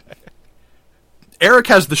 All right. Eric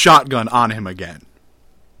has the shotgun on him again.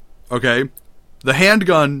 Okay? The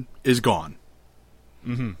handgun is gone.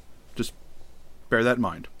 Mm-hmm. Just bear that in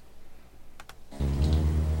mind.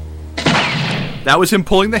 That was him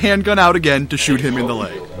pulling the handgun out again to shoot him in the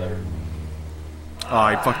leg. Oh,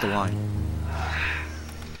 I fucked the line.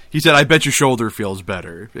 He said, "I bet your shoulder feels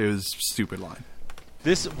better." It was a stupid line.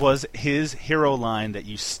 This was his hero line that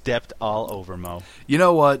you stepped all over, Mo. You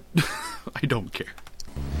know what? I don't care.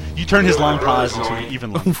 You turn his long pause into an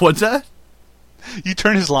even longer. What's that? You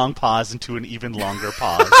turn his long pause into an even longer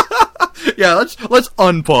pause. Yeah, let's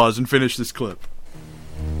unpause and finish this clip.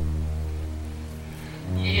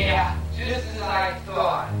 Yeah, just as I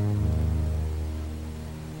thought.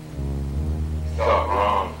 Thought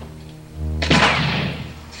wrong.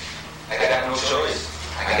 I got no choice.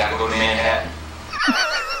 I gotta go to Manhattan.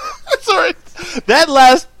 Sorry. That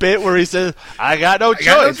last bit where he says, I got no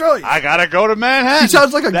choice. I gotta go to Manhattan. He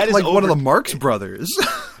sounds like That is one of the Marx Brothers.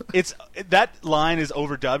 That line is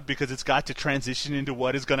overdubbed because it's got to transition into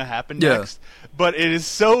what is going to happen Yeah. next. But it is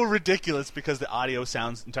so ridiculous because the audio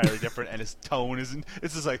sounds entirely different and his tone isn't.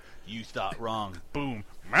 It's just like, you thought wrong. Boom.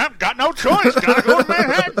 Got no choice. Gotta go to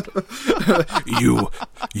Manhattan.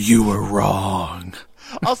 You were wrong.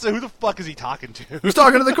 Also, who the fuck is he talking to? Who's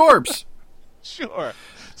talking to the corpse? Sure.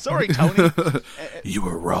 Sorry, Tony. You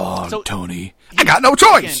were wrong, So- Tony. I got no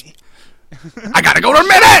choice. Again, I gotta go to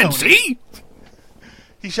Manhattan, see?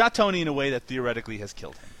 he shot Tony in a way that theoretically has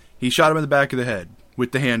killed him. He shot him in the back of the head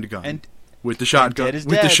with the handgun. And with the shotgun dead is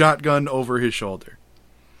with the dead. shotgun over his shoulder.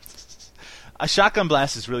 a shotgun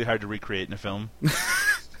blast is really hard to recreate in a film.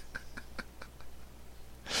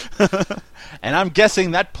 And I'm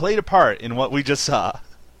guessing that played a part in what we just saw.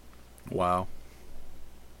 Wow.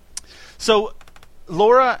 So,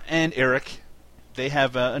 Laura and Eric, they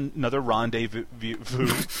have another rendezvous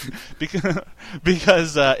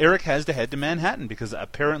because Eric has to head to Manhattan because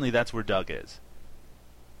apparently that's where Doug is.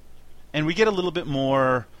 And we get a little bit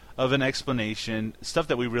more of an explanation, stuff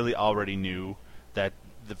that we really already knew, that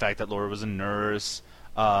the fact that Laura was a nurse,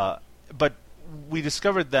 but we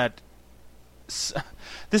discovered that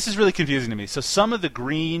this is really confusing to me. So some of the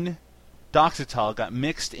green Doxytal got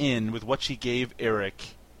mixed in with what she gave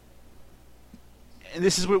Eric. And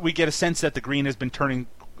this is where we get a sense that the green has been turning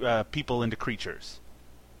people into creatures.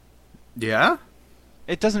 Yeah?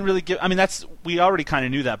 It doesn't really give... I mean, we already kind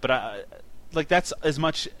of knew that, but that's as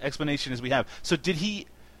much explanation as we have. So did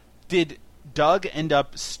Doug end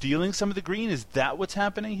up stealing some of the green? Is that what's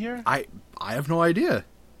happening here? I have no idea.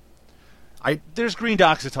 There's green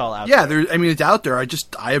Doxytal out there. Yeah, it's out there.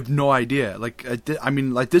 I have no idea.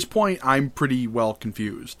 At this point, I'm pretty well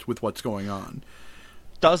confused with what's going on.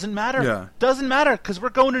 Doesn't matter. Yeah. Doesn't matter, because we're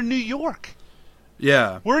going to New York.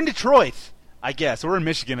 Yeah. We're in Detroit, I guess. We're in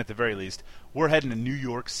Michigan at the very least. We're heading to New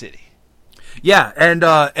York City. Yeah, and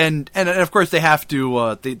of course they have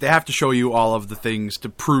to they have to show you all of the things to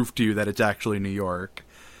prove to you that it's actually New York.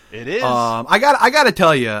 It is. I got to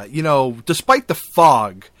tell you, despite the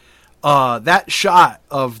fog, that shot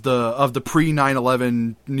of the pre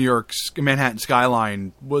 9/11 New York Manhattan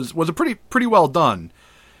skyline was a pretty well done.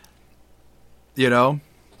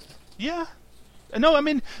 Yeah.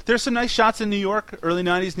 No, there's some nice shots in New York, early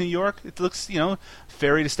 90s New York. It looks,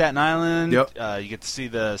 ferry to Staten Island. Yep. You get to see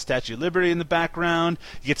the Statue of Liberty in the background.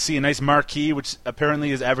 You get to see a nice marquee, which apparently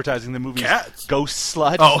is advertising the movie Ghost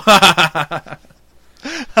Slut. Oh.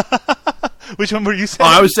 Which one were you saying?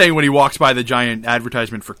 Oh, I was saying when he walks by the giant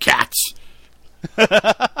advertisement for cats.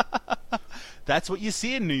 That's what you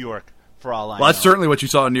see in New York, for all I know. Well, that's certainly what you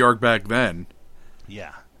saw in New York back then.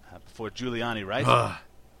 Yeah. Before Giuliani, right?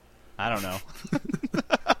 I don't know.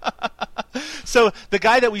 So the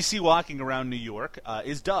guy that we see walking around New York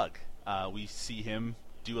is Doug. We see him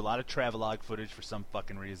do a lot of travelogue footage for some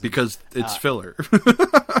fucking reason. Because it's filler.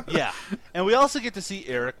 Yeah. And we also get to see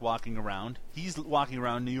Eric walking around. He's walking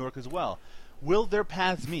around New York as well. Will their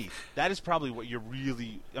paths meet? That is probably what you're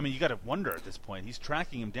really... you got to wonder at this point. He's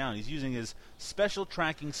tracking him down. He's using his special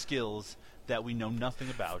tracking skills that we know nothing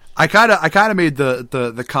about. I kind of made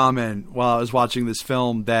the comment while I was watching this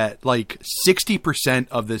film that 60%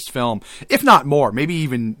 of this film, if not more, maybe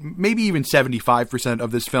even 75%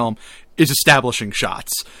 of this film is establishing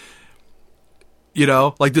shots.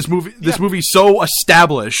 This movie's so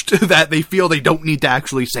established that they feel they don't need to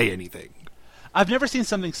actually say anything. I've never seen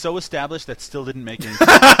something so established that still didn't make any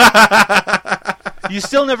sense. You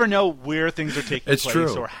still never know where things are taking place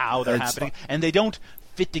true. Or how they're happening, and they don't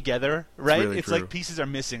fit together, right? Really it's true. like pieces are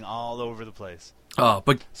missing all over the place.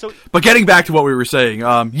 But getting back to what we were saying,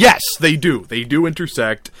 yes, they do. They do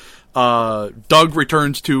intersect. Doug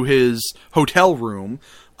returns to his hotel room,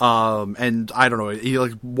 and I don't know, he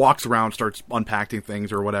walks around, starts unpacking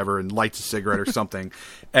things or whatever, and lights a cigarette or something,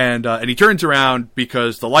 and he turns around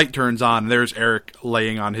because the light turns on, and there's Eric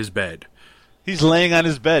laying on his bed. He's laying on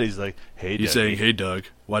his bed. He's like, "Hey, He's saying, "Hey, Doug,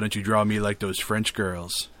 why don't you draw me like those French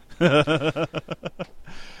girls?" But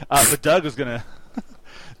Doug was gonna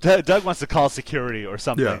Doug wants to call security or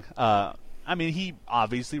something. Yeah. I mean, he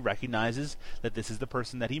obviously recognizes that this is the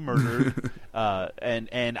person that he murdered,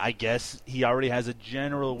 and I guess he already has a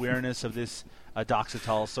general awareness of this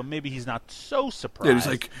Doxatol, so maybe he's not so surprised. Yeah, it's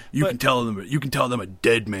like you can tell them a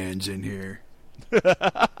dead man's in here.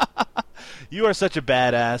 You are such a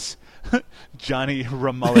badass, Johnny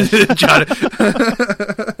Ramullish.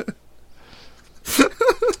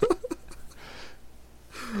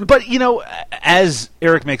 But, as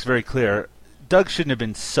Eric makes very clear, Doug shouldn't have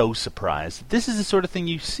been so surprised. This is the sort of thing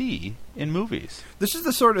you see in movies. This is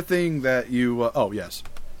the sort of thing that you... oh, yes.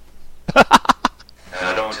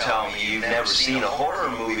 Now don't tell me you've never seen a horror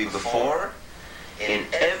movie before. In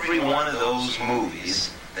every one of those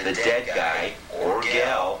movies, the dead guy or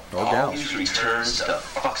gal always returns to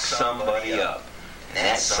fuck somebody up. And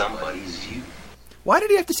that somebody's you. Why did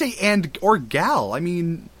he have to say and or gal? I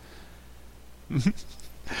mean...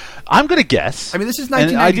 I'm going to guess. I mean, this is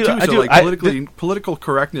 1992, political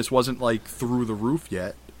correctness wasn't, through the roof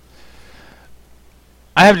yet.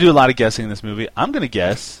 I have to do a lot of guessing in this movie. I'm going to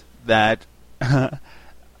guess that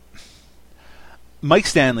Mike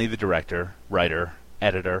Stanley, the director, writer,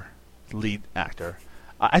 editor, lead actor,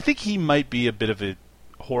 I think he might be a bit of a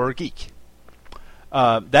horror geek.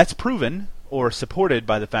 That's proven or supported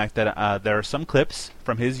by the fact that there are some clips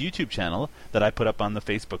from his YouTube channel that I put up on the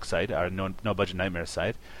Facebook site, our No Budget Nightmare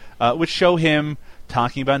site, which show him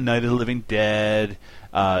talking about Night of the Living Dead,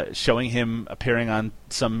 showing him appearing on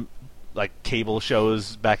some cable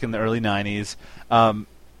shows back in the early 90s. And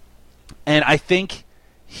I think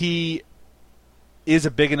he is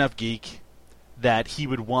a big enough geek that he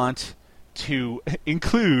would want to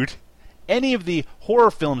include any of the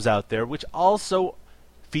horror films out there which also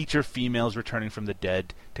feature females returning from the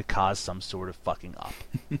dead to cause some sort of fucking up.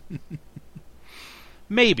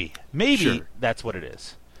 Maybe Sure. That's what it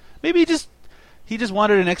is. Maybe he just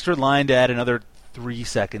wanted an extra line to add another 3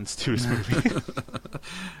 seconds to his movie.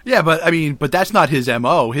 Yeah, but that's not his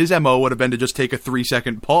MO. His MO would have been to just take a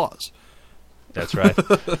 3-second pause. That's right.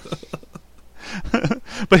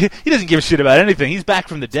 But he doesn't give a shit about anything. He's back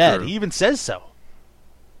from the dead. True. He even says so.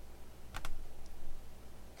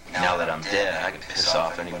 Now that I'm dead, I can piss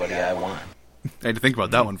off anybody I want. I had to think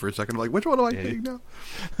about that one for a second. I'm like, which one do I take now?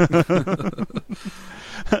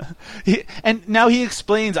 And now he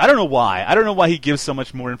explains. I don't know why. I don't know why he gives so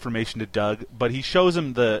much more information to Doug, but he shows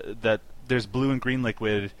him that there's blue and green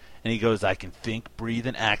liquid, and he goes, "I can think, breathe,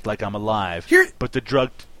 and act like I'm alive." But the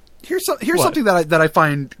drug. Here's something that I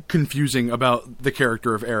find confusing about the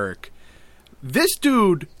character of Eric. This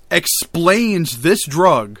dude explains this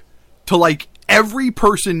drug to every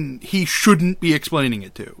person he shouldn't be explaining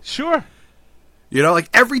it to. Sure.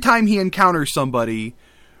 Every time he encounters somebody,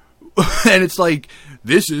 and it's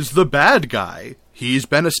this is the bad guy. He's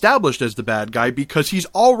been established as the bad guy because he's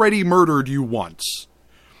already murdered you once.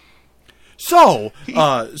 So,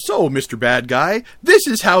 Mr. Bad Guy, this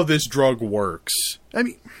is how this drug works. I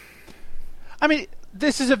mean,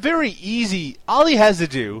 this is a very easy... All he has to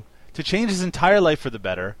do to change his entire life for the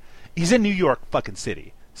better, he's in New York fucking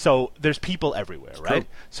city. So there's people everywhere, right?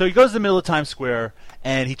 True. So he goes to the middle of Times Square,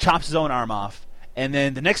 and he chops his own arm off. And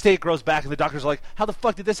then the next day it grows back, and the doctor's like, how the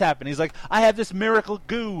fuck did this happen? He's like, I have this miracle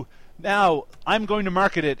goo. Now I'm going to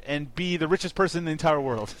market it and be the richest person in the entire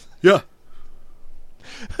world. Yeah.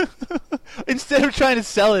 Instead of trying to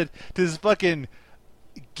sell it to this fucking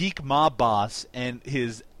geek mob boss and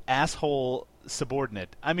his asshole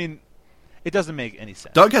subordinate. I mean, it doesn't make any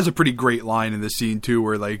sense. Doug has a pretty great line in this scene too,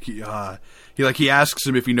 where he asks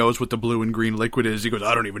him if he knows what the blue and green liquid is. He goes,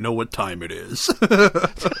 "I don't even know what time it is."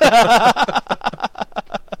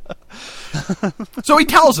 So he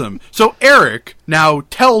tells him. So Eric now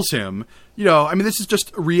tells him. This is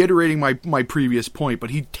just reiterating my previous point, but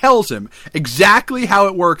he tells him exactly how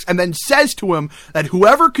it works, and then says to him that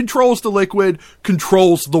whoever controls the liquid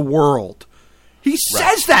controls the world. He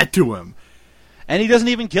says that to him. And he doesn't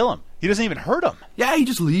even kill him. He doesn't even hurt him. Yeah, he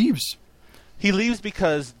just leaves. He leaves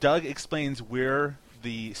because Doug explains where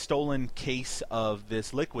the stolen case of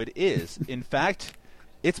this liquid is. In fact,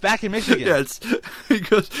 it's back in Michigan. Yes. He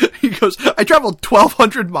goes, I traveled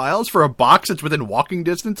 1,200 miles for a box that's within walking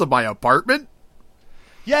distance of my apartment?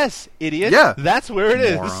 Yes, idiot. Yeah. That's where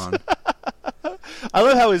it Moron. is. I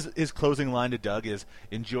love how his closing line to Doug is,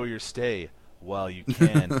 enjoy your stay while you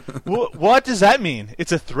can. What does that mean?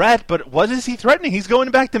 It's a threat, but what is he threatening? He's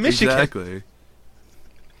going back to Michigan. Exactly.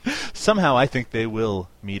 Somehow I think they will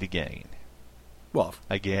meet again. Well,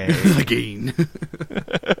 again.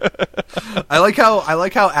 I like how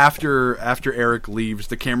after Eric leaves,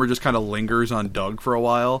 the camera just kind of lingers on Doug for a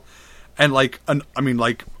while, and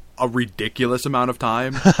a ridiculous amount of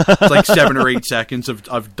time. It's like 7 or 8 seconds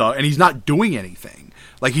of Doug, and he's not doing anything.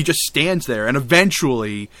 Like, he just stands there, and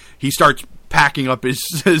eventually he starts packing up his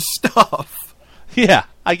stuff. Yeah,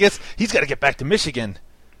 I guess he's got to get back to Michigan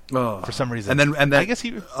for some reason. And then I guess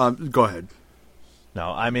he. Go ahead.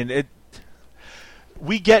 No, I mean it.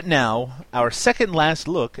 We get now our second last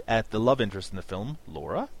look at the love interest in the film,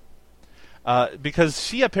 Laura, because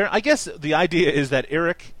she apparently. I guess the idea is that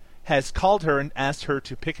Eric has called her and asked her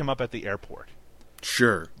to pick him up at the airport.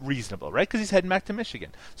 Sure. Reasonable, right? Because he's heading back to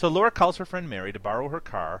Michigan. So Laura calls her friend Mary to borrow her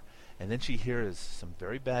car, and then she hears some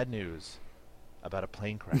very bad news about a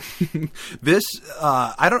plane crash. This,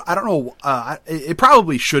 I don't know. It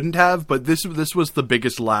probably shouldn't have, but this was the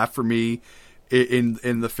biggest laugh for me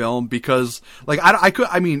in the film because, like,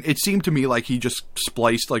 I mean, it seemed to me like he just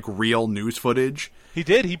spliced like real news footage. He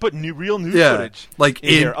did. He put real news footage, like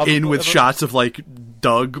in with shots of like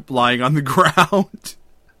Doug lying on the ground.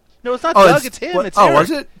 No, it's not Doug. It's him. It's Eric.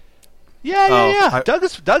 Was it? Yeah. Doug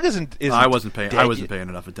isn't. I wasn't paying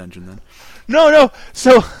enough attention then. No.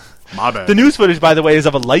 So my bad. The news footage, by the way, is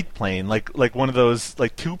of a light plane, like one of those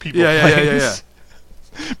like two people planes. Yeah.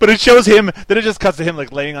 But it shows him. Then it just cuts to him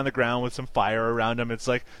like laying on the ground with some fire around him. It's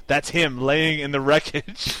like that's him laying in the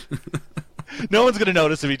wreckage. No one's gonna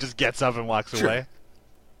notice if he just gets up and walks away.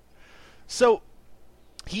 So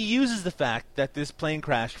he uses the fact that this plane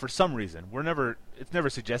crashed for some reason. It's never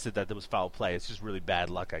suggested that there was foul play. It's just really bad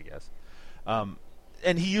luck, I guess.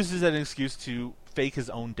 And he uses that as an excuse to fake his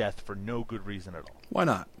own death for no good reason at all. Why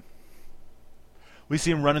not? We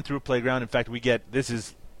see him running through a playground. In fact, this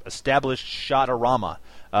is established shot-orama.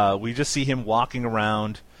 We just see him walking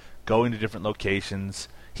around, going to different locations.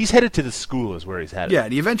 He's headed to the school is where he's headed. Yeah,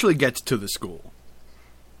 and he eventually gets to the school.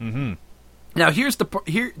 Mm-hmm. Now,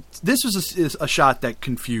 this was a shot that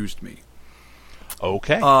confused me.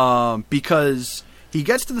 Okay. Because he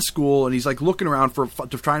gets to the school and he's like looking around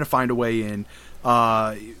trying to find a way in.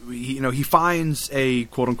 He finds a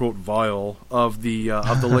quote unquote vial of the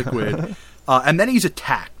liquid, and then he's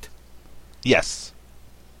attacked. Yes.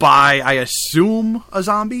 By, I assume, a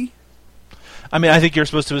zombie. I mean, I think you're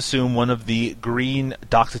supposed to assume one of the green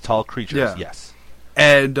Doxatol creatures. Yeah. Yes.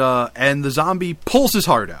 And the zombie pulls his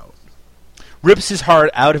heart out. Rips his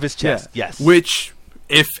heart out of his chest. Yeah. Yes. Which,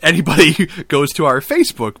 if anybody goes to our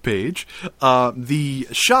Facebook page, the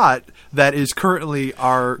shot that is currently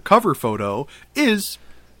our cover photo is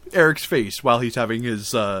Eric's face while he's having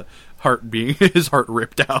his heart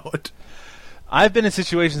ripped out. I've been in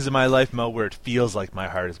situations in my life, Mo, where it feels like my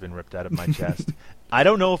heart has been ripped out of my chest. I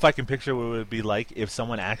don't know if I can picture what it would be like if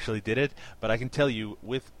someone actually did it, but I can tell you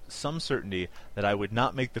with some certainty that I would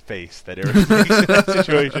not make the face that Eric makes in that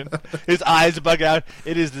situation. His eyes bug out.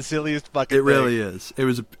 It is the silliest fucking thing. It really is. It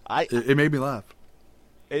was. It made me laugh.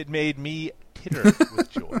 It made me titter with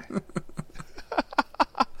joy.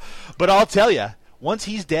 But I'll tell you, once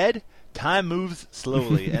he's dead, time moves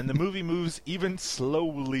slowly, and the movie moves even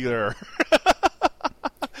slowlier.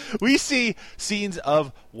 We see scenes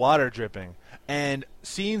of water dripping and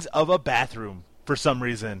scenes of a bathroom for some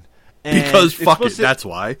reason. And because fuck it, that's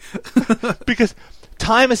why. Because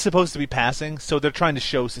time is supposed to be passing, so they're trying to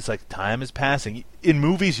show it's like time is passing. In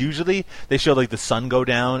movies, usually they show like the sun go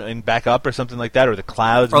down and back up or something like that, or the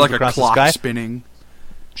clouds or move like across a clock the sky. spinning.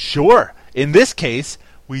 Sure. In this case,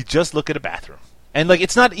 we just look at a bathroom. And like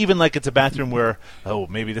it's not even like it's a bathroom where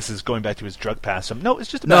maybe this is going back to his drug past. No,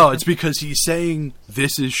 it's just a bathroom. No, it's because he's saying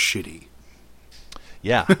this is shitty.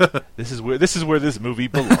 Yeah, this is where this movie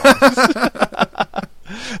belongs.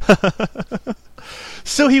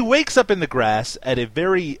 So he wakes up in the grass at a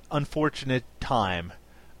very unfortunate time.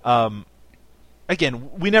 Again,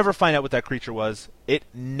 we never find out what that creature was. It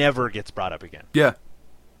never gets brought up again. Yeah.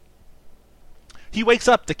 He wakes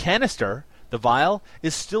up. The canister, the vial,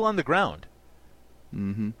 is still on the ground.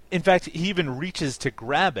 Mm-hmm. In fact, he even reaches to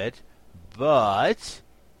grab it, but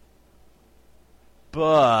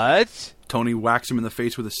Tony whacks him in the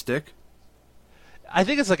face with a stick. I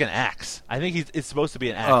think it's like an axe. I think it's supposed to be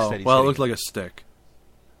an axe. That he's well, it hitting. looked like a stick.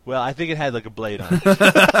 Well, I think it had like a blade on it.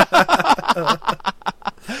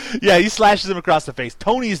 Yeah, he slashes him across the face.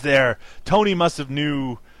 Tony's there. Tony must have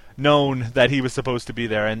known that he was supposed to be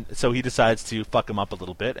there, and so he decides to fuck him up a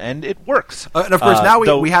little bit, and it works. And of course, now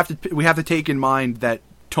we have to take in mind that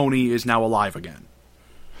Tony is now alive again.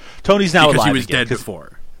 Tony's now because alive he was dead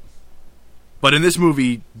before. But in this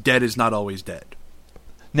movie, dead is not always dead.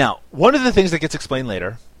 Now, one of the things that gets explained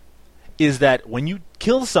later is that when you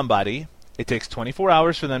kill somebody, it takes 24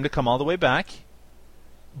 hours for them to come all the way back.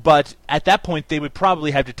 But at that point, they would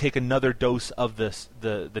probably have to take another dose of the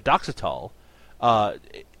Doxatol.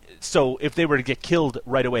 So if they were to get killed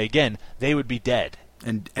right away again, they would be dead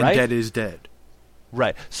And right? dead is dead.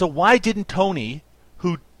 Right. So why didn't Tony,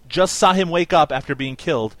 who just saw him wake up after being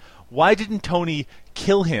killed, why didn't Tony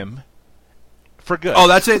kill him for good? Oh,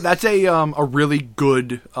 that's a really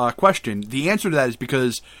good question. The answer to that is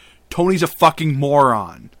because Tony's a fucking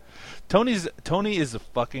moron. Tony is a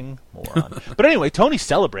fucking moron. But anyway, Tony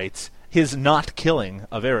celebrates his not killing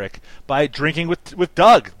of Eric by drinking with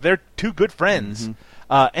Doug. They're two good friends.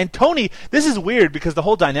 Mm-hmm. And Tony, this is weird because the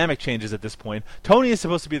whole dynamic changes at this point. Tony is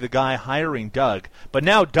supposed to be the guy hiring Doug, but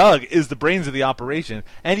now Doug is the brains of the operation,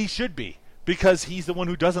 and he should be because he's the one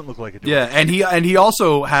who doesn't look like a dork. Yeah, and he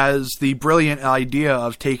also has the brilliant idea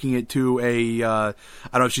of taking it to a I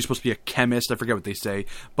don't know if she's supposed to be a chemist, I forget what they say,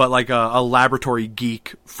 but like a laboratory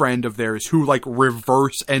geek friend of theirs who like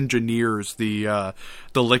reverse engineers the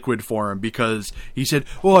liquid for him because he said,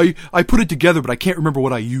 "Well, I put it together, but I can't remember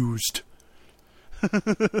what I used."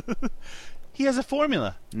 He has a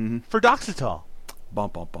formula for Doxetol.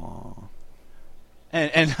 Bum, bum, bum.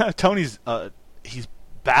 And Tony's he's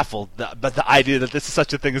baffled but the idea that this is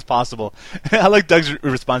such a thing as possible. I like Doug's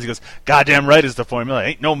response. He goes, "Goddamn right is the formula.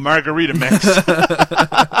 Ain't no margarita mix."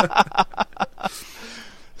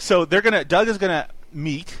 So Doug is gonna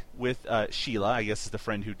meet with Sheila, I guess is the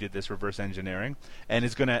friend who did this reverse engineering, and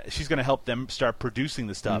she's gonna help them start producing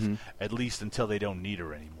the stuff at least until they don't need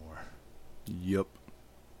her anymore. Yep.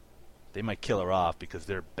 They might kill her off because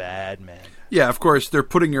they're bad men. Yeah, of course they're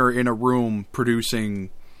putting her in a room producing,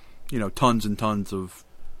 tons and tons of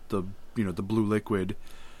the blue liquid.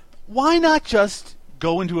 Why not just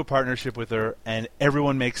go into a partnership with her and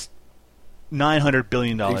everyone makes $900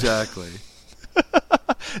 billion? Exactly.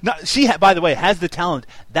 Now, she, by the way, has the talent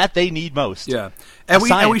that they need most. Yeah, and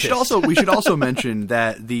we should also mention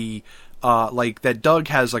that that Doug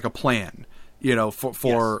has like a plan.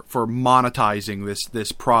 For monetizing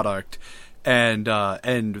this product, and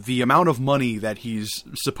the amount of money that he's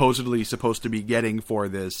supposedly supposed to be getting for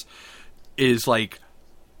this is like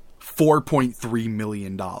 $4.3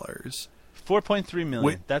 million. $4.3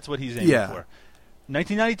 million. That's what he's aiming for.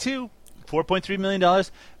 1992, $4.3 million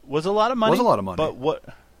was a lot of money. Was a lot of money. But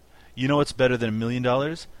what's better than $1 million?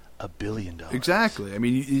 $1 billion. Exactly. I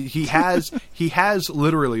mean, he has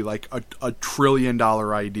literally like a $1 trillion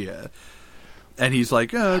idea. And he's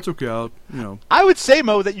like, it's okay, I would say,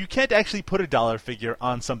 Mo, that you can't actually put a dollar figure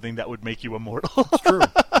on something that would make you immortal. It's true.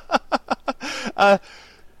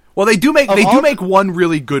 Well, they do make one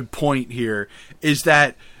really good point here, is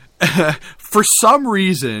that for some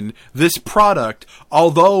reason, this product,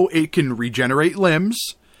 although it can regenerate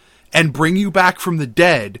limbs and bring you back from the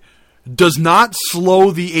dead, does not slow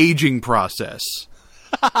the aging process.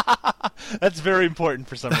 That's very important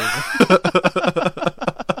for some reason.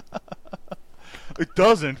 It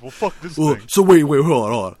doesn't. Well, fuck this thing. So wait,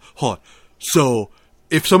 hold on. So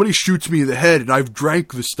if somebody shoots me in the head and I've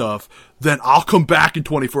drank the stuff, then I'll come back in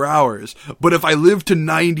 24 hours. But if I live to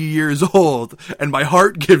 90 years old and my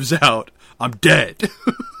heart gives out, I'm dead.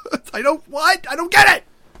 I don't get it.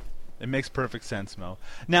 It makes perfect sense, Mo.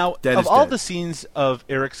 Now, Dead of all dead. the scenes of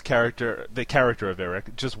Eric's character, the character of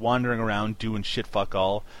Eric, just wandering around doing shit fuck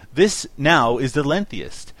all, this now is the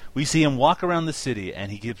lengthiest. We see him walk around the city,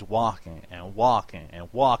 and he keeps walking and walking and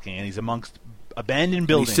walking, and he's amongst abandoned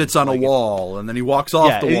buildings. He sits on a wall, and then he walks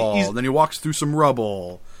off the wall, and then he walks through some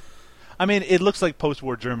rubble. I mean, it looks like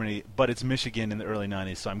post-war Germany, but it's Michigan in the early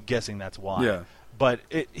 90s, so I'm guessing that's why. Yeah. But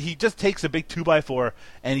he just takes a big 2x4,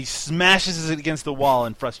 and he smashes it against the wall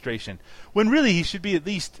in frustration, when really he should be at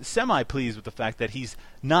least semi-pleased with the fact that he's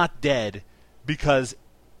not dead, because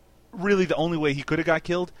really the only way he could have got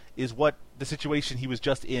killed is what the situation he was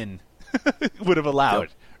just in would have allowed,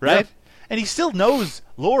 right? Yep. And he still knows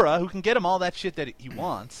Laura, who can get him all that shit that he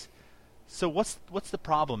wants. So what's the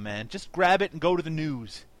problem, man? Just grab it and go to the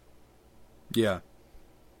news. Yeah.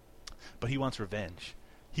 But he wants revenge.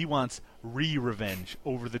 He wants revenge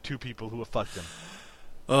over the two people who have fucked him.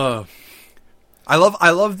 I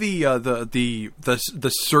love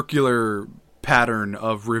the circular pattern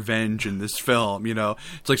of revenge in this film.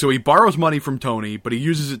 It's like, so he borrows money from Tony, but he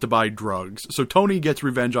uses it to buy drugs. So Tony gets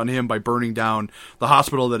revenge on him by burning down the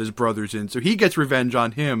hospital that his brother's in. So he gets revenge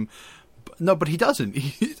on him. No, but he doesn't.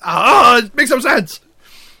 It makes no sense.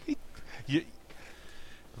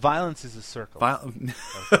 Violence is a circle.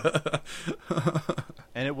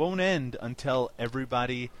 And it won't end until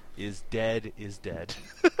everybody is dead. So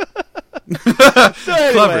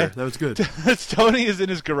anyway, clever. That was good. Tony is in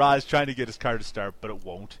his garage trying to get his car to start, but it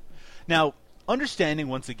won't. Now, understanding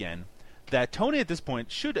once again that Tony at this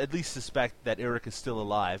point should at least suspect that Eric is still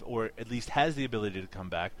alive, or at least has the ability to come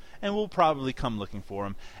back, and will probably come looking for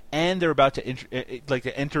him, and they're about to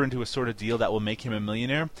enter into a sort of deal that will make him a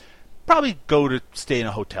millionaire. probably go to stay in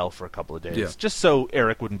a hotel for a couple of days, just so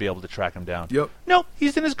Eric wouldn't be able to track him down. Yep. No,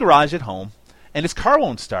 he's in his garage at home, and his car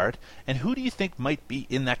won't start. And who do you think might be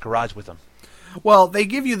in that garage with him? Well, they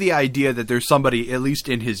give you the idea that there's somebody at least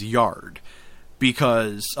in his yard,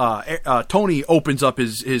 because Tony opens up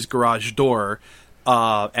his garage door,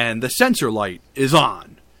 and the sensor light is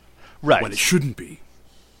on. Right. When it shouldn't be.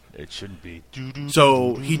 It shouldn't be.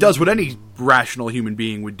 So he does what any rational human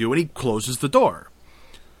being would do, and he closes the door.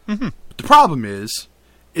 Mm-hmm. But the problem is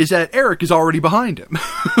that Eric is already behind him.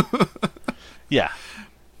 Yeah.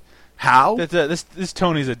 How? This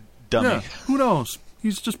Tony's a dummy. Yeah, who knows?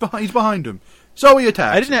 He's just behind. He's behind him. So he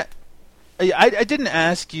attacks. I didn't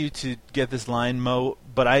ask you to get this line, Mo,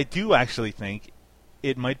 but I do actually think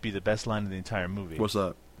it might be the best line in the entire movie. What's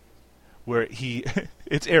that? Where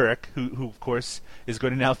it's Eric, who of course is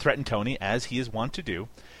going to now threaten Tony, as he is wont to do,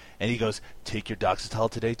 and he goes, "Take your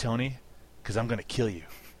Doxycycline today, Tony, because I'm going to kill you.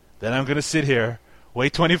 Then I'm going to sit here,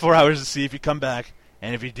 wait 24 hours to see if you come back,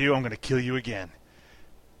 and if you do, I'm going to kill you again."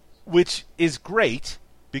 Which is great,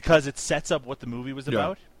 because it sets up what the movie was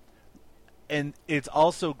about. And it's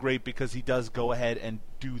also great because he does go ahead and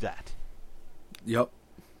do that. Yep.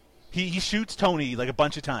 He shoots Tony like a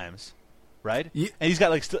bunch of times, right? Yeah. And he's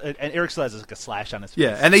got and Eric still has like a slash on his face.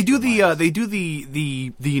 Yeah, and they do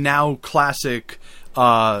the now classic,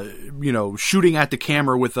 shooting at the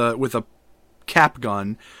camera with a cap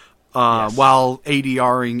gun, while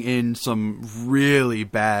ADRing in some really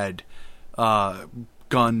bad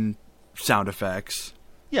gun sound effects.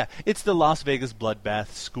 Yeah, it's the Las Vegas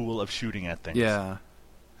bloodbath school of shooting at things. Yeah.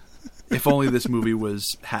 If only this movie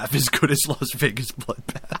was half as good as Las Vegas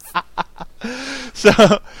bloodbath.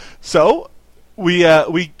 So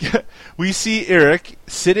we see Eric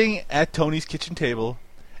sitting at Tony's kitchen table,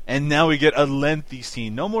 and now we get a lengthy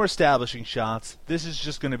scene. No more establishing shots. This is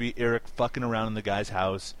just going to be Eric fucking around in the guy's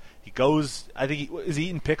house. He goes, I think, is he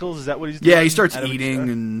eating pickles? Is that what he's doing? Yeah, he starts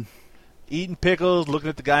eating eating pickles, looking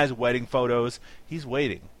at the guy's wedding photos. He's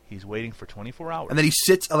waiting. He's waiting for 24 hours. And then he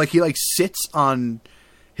sits on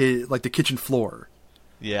his the kitchen floor.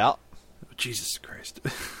 Yeah. Jesus Christ.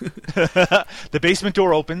 The basement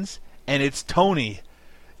door opens, and it's Tony.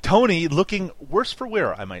 Tony looking worse for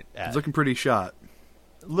wear, I might add. He's looking pretty shot.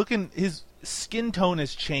 His skin tone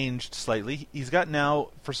has changed slightly. He's got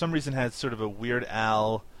now, for some reason, has sort of a Weird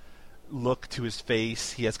Al look to his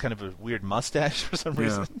face. He has kind of a weird mustache for some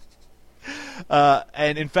reason.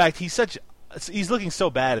 And in fact, he's looking so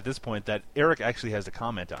bad at this point that Eric actually has a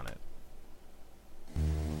comment on it.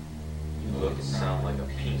 You look and sound like a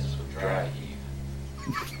penis with dry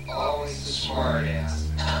heave. Always the smart ass.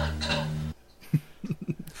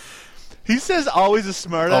 He says always a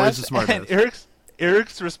smart Always ass. a smart and ass.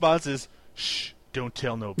 Eric's response is, "Shh, don't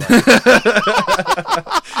tell nobody."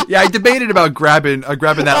 Yeah, I debated about grabbing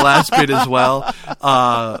that last bit as well,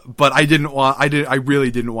 but I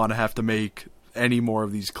really didn't want to have to make any more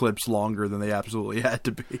of these clips longer than they absolutely had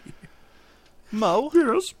to be. Mo,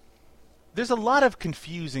 Yes. there's a lot of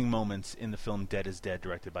confusing moments in the film Dead is Dead,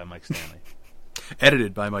 directed by Mike Stanley.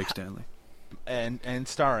 Edited by Mike Stanley. And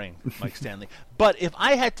starring Mike Stanley. But if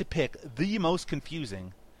I had to pick the most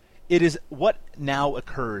confusing, it is what now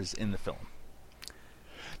occurs in the film.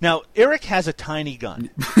 Now, Eric has a tiny gun.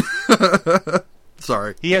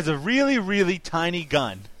 Sorry. He has a really, really tiny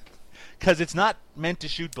gun. Because it's not meant to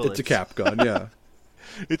shoot bullets. It's a cap gun, yeah.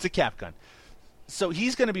 It's a cap gun. So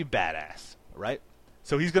he's going to be badass, right?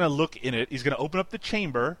 So he's going to look in it. He's going to open up the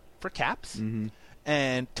chamber for caps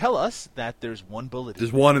and tell us that there's one bullet in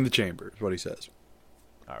There's it. one in the chamber, is what he says.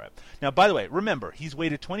 All right. Now, by the way, remember, he's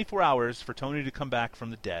waited 24 hours for Tony to come back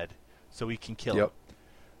from the dead so he can kill him.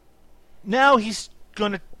 Now he's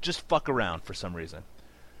going to just fuck around for some reason.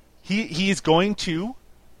 He's going to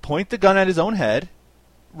point the gun at his own head,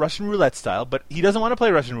 Russian roulette style, but he doesn't want to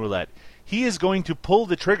play Russian roulette. He is going to pull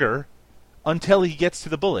the trigger until he gets to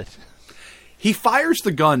the bullet. He fires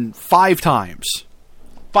the gun 5 times.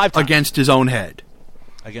 5 times. Against his own head.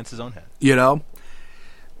 Against his own head. You know?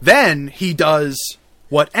 Then he does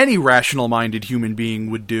what any rational-minded human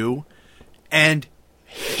being would do and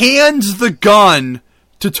hands the gun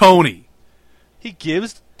to Tony. He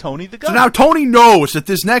gives Tony the gun. So now Tony knows that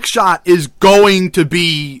this next shot is going to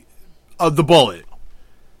be the bullet.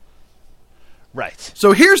 Right.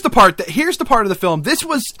 So here's the part of the film. This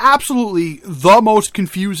was absolutely the most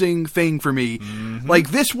confusing thing for me. Mm-hmm.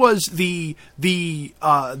 Like, this was the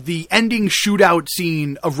ending shootout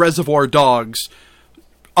scene of Reservoir Dogs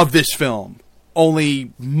of this film,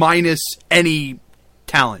 only minus any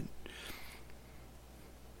talent.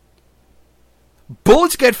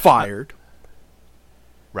 Bullets get fired.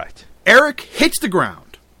 Right. Eric hits the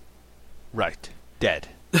ground. Right. Dead.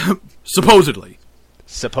 Supposedly.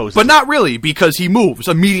 Supposedly. But not really, because he moves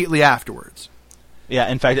immediately afterwards. Yeah,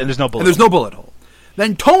 in fact, and there's no bullet. And there's no bullet hole.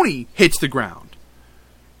 Then Tony hits the ground.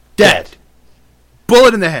 Dead.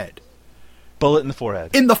 Bullet in the head. Bullet in the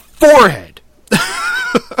forehead. In the forehead.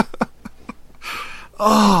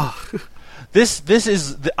 Oh. This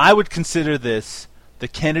is, I would consider this the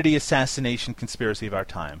Kennedy assassination conspiracy of our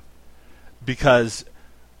time. Because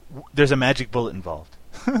there's a magic bullet involved.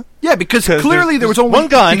 Yeah, because clearly there was only one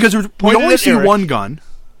gun. Because we only see one gun.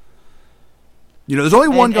 You know, there's only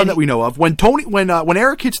one gun that we know of. When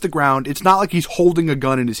Eric hits the ground, it's not like he's holding a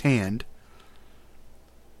gun in his hand.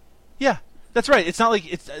 Yeah, that's right. It's not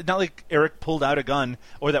like Eric pulled out a gun,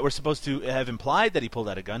 or that we're supposed to have implied that he pulled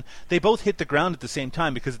out a gun. They both hit the ground at the same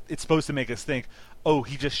time because it's supposed to make us think, oh,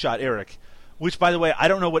 he just shot Eric. Which, by the way, I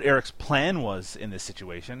don't know what Eric's plan was in this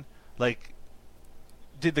situation. Like,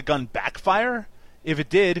 did the gun backfire? If it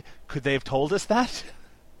did, could they have told us that?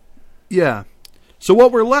 Yeah. So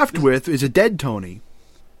what we're left with is a dead Tony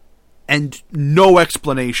and no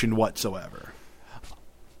explanation whatsoever.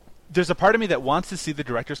 There's a part of me that wants to see the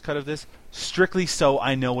director's cut of this strictly so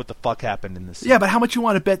I know what the fuck happened in this scene. Yeah, but how much you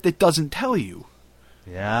want to bet that doesn't tell you?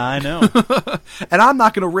 Yeah, I know. And I'm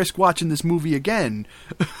not going to risk watching this movie again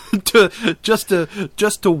just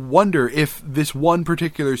to wonder if this one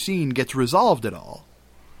particular scene gets resolved at all.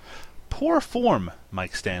 Poor form,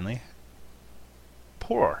 Mike Stanley.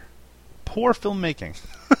 Poor filmmaking.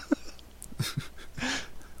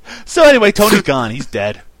 So anyway, Tony's gone. He's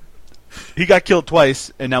dead. He got killed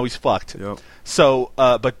twice, and now he's fucked. Yep. So,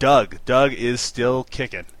 but Doug is still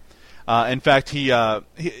kicking. In fact, he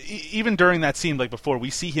even during that scene, like before, we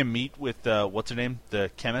see him meet with what's her name,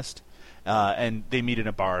 the chemist, and they meet in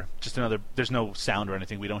a bar. There's no sound or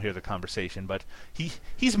anything. We don't hear the conversation, but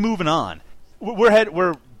he's moving on.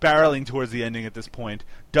 We're barreling towards the ending at this point.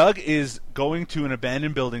 Doug is going to an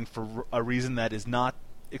abandoned building for a reason that is not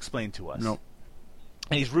explained to us. Nope.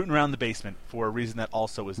 And he's rooting around the basement for a reason that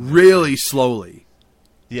also isn't really slowly.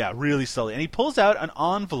 Yeah, really slowly. And he pulls out an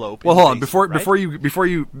envelope. Well, hold on before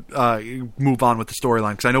you move on with the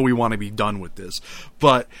storyline, because I know we want to be done with this.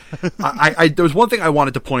 But there was one thing I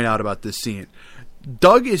wanted to point out about this scene.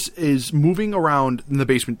 Doug is moving around in the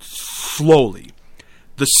basement slowly.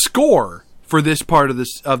 The score for this part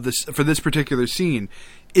for this particular scene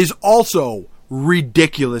is also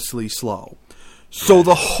ridiculously slow. So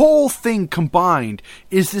the whole thing combined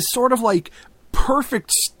is this sort of like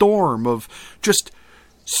perfect storm of just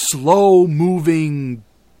slow moving,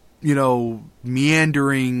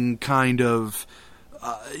 meandering kind of,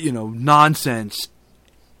 nonsense.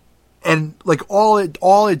 And like all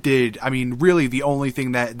it did, I mean, really the only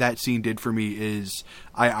thing that scene did for me is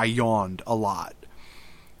I yawned a lot.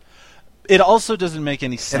 It also doesn't make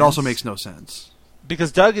any sense. It also makes no sense.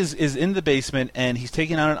 Because Doug is in the basement and he's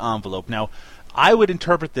taking out an envelope. Now, I would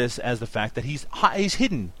interpret this as the fact that he's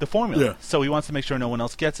hidden the formula. Yeah. So he wants to make sure no one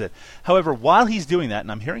else gets it. However, while he's doing that,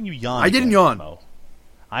 and I'm hearing you yawn. I didn't yawn. Mo,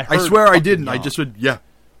 I swear I didn't. Yawn. I just would, yeah.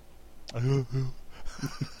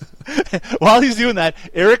 While he's doing that,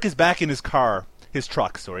 Eric is back in his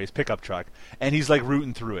pickup truck, and he's like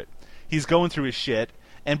rooting through it. He's going through his shit.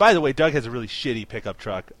 And by the way, Doug has a really shitty pickup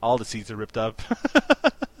truck. All the seats are ripped up.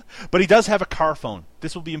 But he does have a car phone.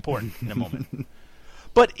 This will be important in a moment.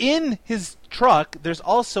 But in his truck, there's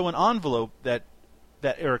also an envelope that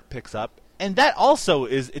Eric picks up, and that also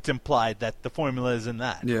it's implied that the formula is in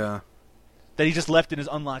that. Yeah. That he just left in his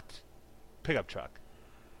unlocked pickup truck.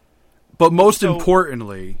 But most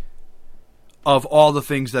importantly, of all the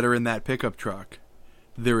things that are in that pickup truck,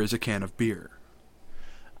 there is a can of beer.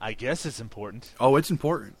 I guess it's important. Oh, it's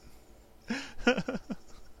important.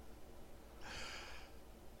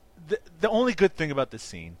 The only good thing about this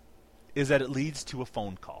scene is that it leads to a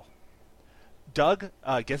phone call. Doug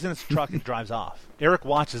gets in his truck and drives off. Eric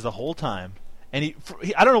watches the whole time, and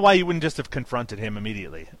I don't know why he wouldn't just have confronted him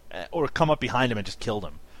immediately or come up behind him and just killed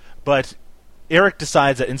him. But Eric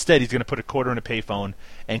decides that instead he's going to put a quarter in a payphone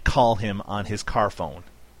and call him on his car phone.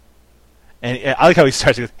 And I like how he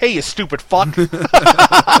starts. He goes, "Hey, you stupid fuck!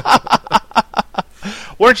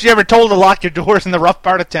 Weren't you ever told to lock your doors in the rough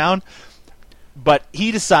part of town?" But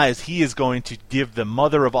he decides he is going to give the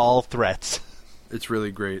mother of all threats. It's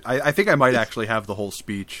really great. I think I might actually have the whole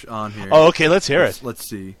speech on here. Oh, okay, let's hear it. Let's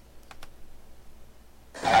see.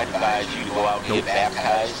 I advise you to go out and get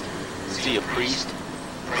baptized, see a priest,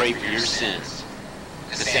 pray for your sins.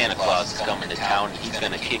 Because Santa Claus is coming to town and he's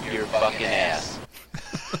going to kick your fucking ass.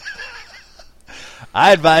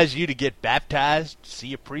 I advise you to get baptized,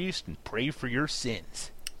 see a priest, and pray for your sins.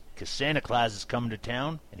 Because Santa Claus is coming to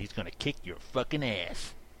town, and he's going to kick your fucking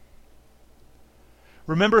ass.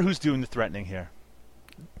 Remember who's doing the threatening here.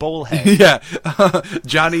 bowl head. Yeah,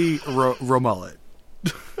 Johnny Romullet.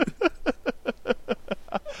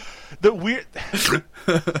 The weird.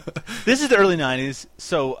 This is the early '90s,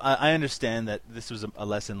 so I understand that this was a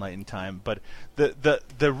less enlightened time. But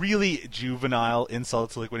the really juvenile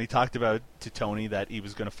insults, like when he talked about to Tony that he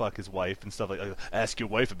was going to fuck his wife and stuff like, ask your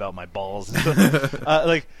wife about my balls.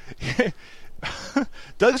 Like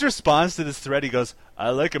Doug's response to this threat, he goes, "I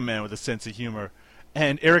like a man with a sense of humor,"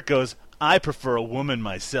 and Eric goes, "I prefer a woman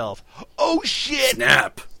myself." Oh shit!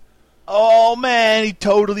 Snap. Oh man, he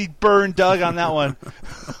totally burned Doug on that one.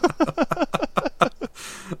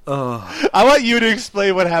 I want you to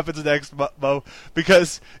explain what happens next, Mo,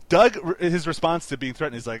 because Doug, his response to being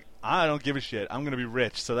threatened is like, "I don't give a shit. I'm going to be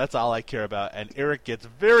rich, so that's all I care about." And Eric gets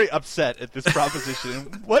very upset at this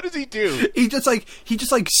proposition. What does he do? He just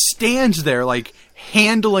stands there like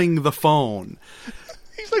handling the phone.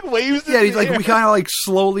 He's like waves. Yeah, he's like we kind of like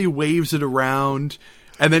slowly waves it around,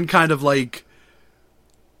 and then kind of like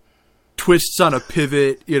twists on a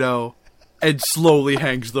pivot, and slowly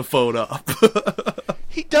hangs the phone up.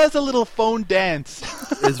 He does a little phone dance.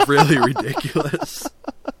 It's really ridiculous.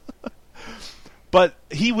 But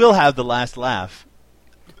he will have the last laugh,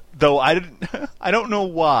 though I don't know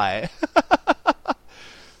why.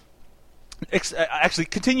 Actually,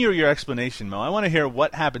 continue your explanation, Mo. I want to hear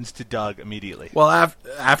what happens to Doug immediately. Well,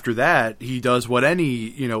 after that, he does what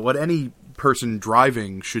any person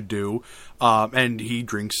driving should do, and he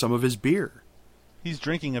drinks some of his beer. He's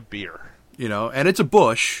drinking a beer. And it's a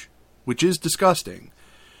Busch, which is disgusting.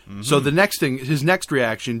 Mm-hmm. So his next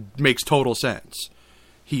reaction makes total sense.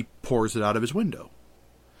 He pours it out of his window.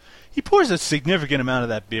 He pours a significant amount of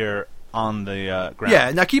that beer on the ground. Yeah.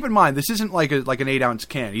 Now keep in mind, this isn't like an 8-ounce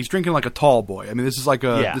can. He's drinking like a tall boy. I mean, this is like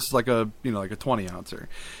a 20-ouncer.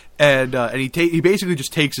 And he basically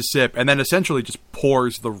just takes a sip and then essentially just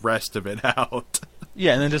pours the rest of it out.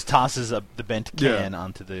 Yeah, and then just tosses up the bent can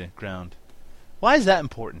onto the ground. Why is that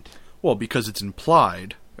important? Well, because it's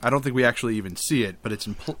implied. I don't think we actually even see it, but it's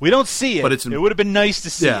implied. We don't see it, but it would have been nice to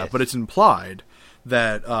see it. Yeah, but it's implied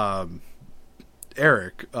that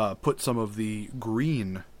Eric put some of the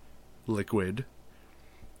green liquid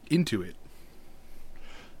into it.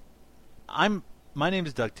 My name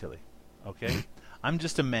is Doug Tilley, okay? I'm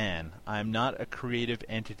just a man. I am not a creative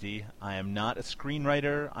entity. I am not a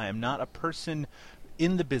screenwriter. I am not a person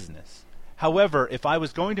in the business. However, if I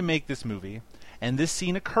was going to make this movie, and this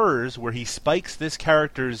scene occurs where he spikes this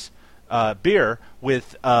character's beer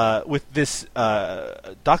with this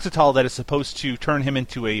Doxatol that is supposed to turn him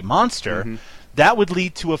into a monster, that would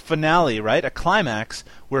lead to a finale, right? A climax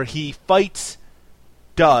where he fights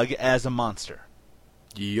Doug as a monster.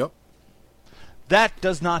 Yep. That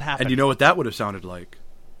does not happen. And you know what that would have sounded like?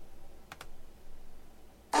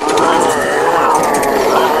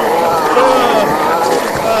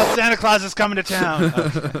 Santa Claus is coming to town.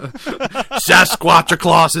 Sasquatch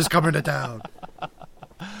Claus is coming to town.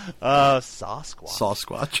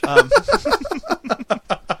 Sasquatch.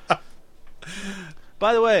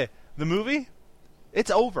 By the way, the movie,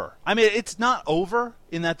 it's over. I mean, it's not over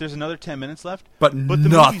in that there's another 10 minutes left. But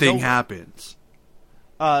nothing happens.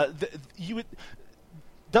 Doug's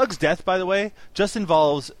death, by the way, just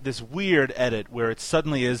involves this weird edit where it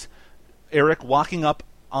suddenly is Eric walking up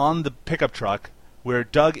on the pickup truck where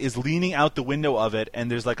Doug is leaning out the window of it,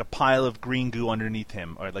 and there's like a pile of green goo underneath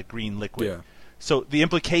him, or like green liquid. Yeah. So the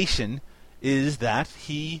implication is that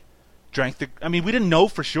he drank the... I mean, we didn't know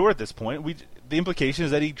for sure at this point. The implication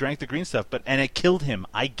is that he drank the green stuff, and it killed him,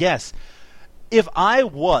 I guess. If I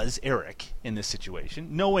was Eric in this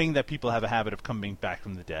situation, knowing that people have a habit of coming back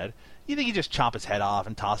from the dead, you think he'd just chop his head off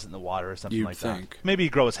and toss it in the water or something like that? Maybe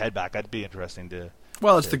he'd grow his head back. That'd be interesting to...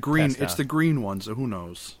 Well, it's the green. It's the green one, so who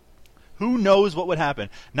knows? Who knows what would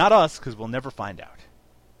happen? Not us, because we'll never find out.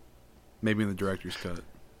 Maybe in the director's cut.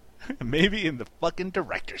 Maybe in the fucking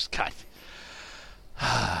director's cut.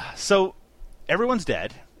 So everyone's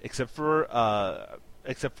dead except for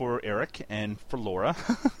Eric and for Laura.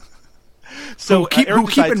 So keep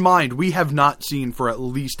in mind, we have not seen for at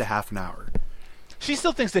least a half an hour. She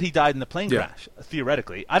still thinks that he died in the plane crash,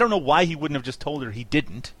 theoretically. I don't know why he wouldn't have just told her he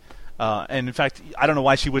didn't. And in fact, I don't know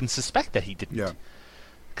why she wouldn't suspect that he didn't. Yeah.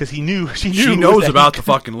 Because she knows about the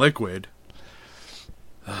fucking liquid.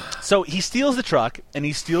 So he steals the truck, and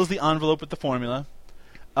he steals the envelope with the formula,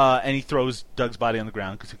 and he throws Doug's body on the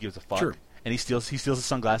ground because who gives a fuck? Sure. And he steals his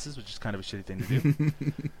sunglasses, which is kind of a shitty thing to do.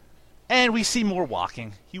 And we see more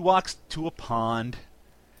walking. He walks to a pond.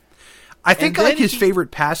 I think like his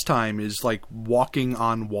favorite pastime is like walking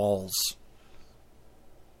on walls.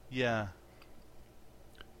 Yeah.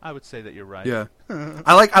 I would say that you're right. Yeah.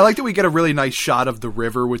 I like that we get a really nice shot of the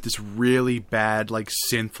river with this really bad, like,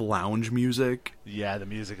 synth lounge music. Yeah, the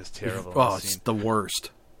music is terrible. Oh, it's the worst.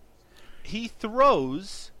 He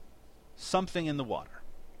throws something in the water.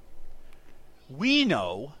 We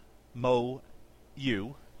know, Mo,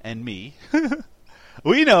 you, and me,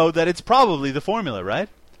 we know that it's probably the formula, right?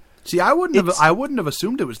 See, I wouldn't have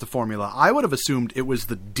assumed it was the formula. I would have assumed it was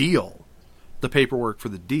the deal, the paperwork for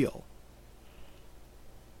the deal.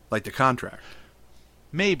 Like the contract.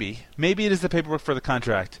 Maybe it is the paperwork for the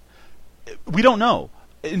contract. We don't know.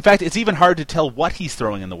 In fact, it's even hard to tell what he's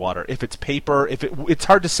throwing in the water. If it's paper, it's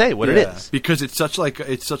hard to say what it is because it's such like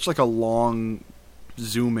a long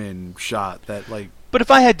zoom in shot that like. But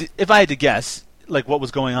if I had to guess, like what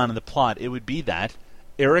was going on in the plot, it would be that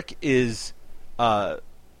Eric is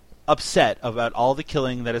upset about all the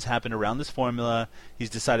killing that has happened around this formula. He's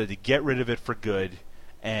decided to get rid of it for good,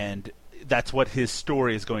 and that's what his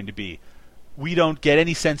story is going to be. We don't get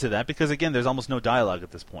any sense of that because, again, there's almost no dialogue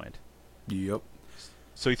at this point. Yep.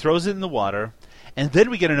 So he throws it in the water, and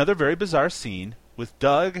then we get another very bizarre scene with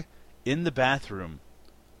Doug in the bathroom.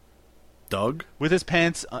 Doug? With his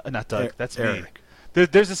pants... not Doug, that's Eric. me.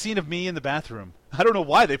 There's a scene of me in the bathroom. I don't know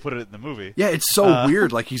why they put it in the movie. Yeah, it's so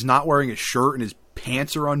weird. Like, he's not wearing a shirt and his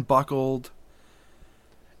pants are unbuckled.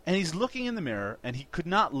 And he's looking in the mirror, and he could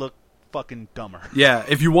not look fucking dumber. Yeah,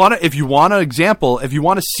 if you want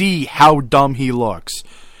to see how dumb he looks,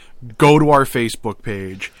 go to our Facebook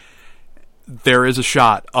page. There is a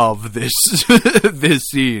shot of this this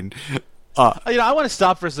scene. I want to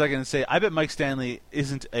stop for a second and say I bet Mike Stanley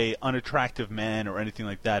isn't a unattractive man or anything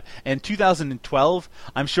like that. And 2012,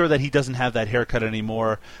 I'm sure that he doesn't have that haircut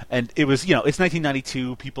anymore. And it was, it's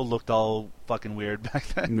 1992. People looked all fucking weird back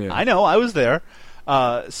then. Yeah. I know, I was there.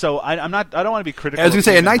 So I don't want to be critical. I was going to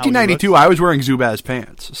say, in 1992, I was wearing Zubaz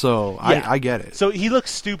pants, so yeah. I get it. So he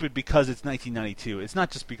looks stupid because it's 1992. It's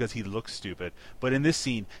not just because he looks stupid, but in this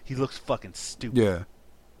scene, he looks fucking stupid. Yeah.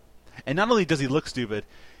 And not only does he look stupid,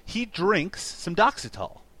 he drinks some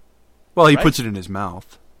Doxytol. Well, he puts it in his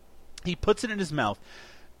mouth. He puts it in his mouth.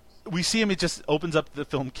 We see him. He just opens up the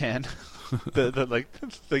film can, the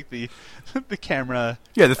camera.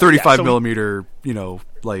 Yeah, the 35 millimeter,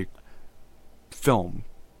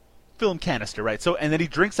 film canister, right? So, and then he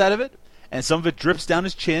drinks out of it, and some of it drips down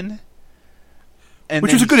his chin. And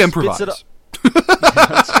which was a good improvise. Yeah,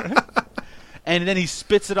 that's right. And then he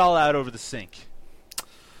spits it all out over the sink.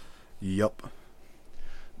 Yep.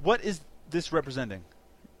 What is this representing?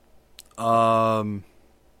 I'm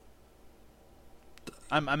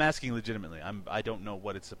asking legitimately. I don't know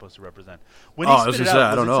what it's supposed to represent. When I was going to say,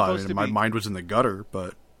 I don't know. I mean, my mind was in the gutter,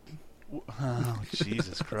 but. Oh,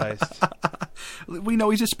 Jesus Christ. We know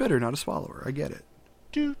he's a spitter, not a swallower. I get it.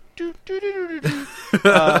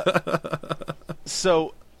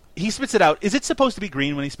 So he spits it out. Is it supposed to be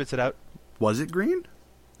green when he spits it out? Was it green?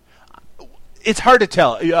 It's hard to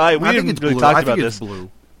tell. We didn't really talk about this. It's blue.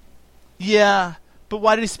 Yeah, but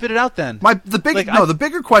why did he spit it out then? The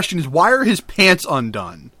bigger question is, why are his pants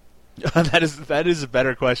undone? That is a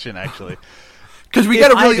better question, actually. Because we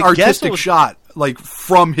get a really artistic shot, like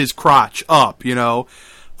from his crotch up, looking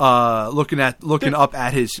up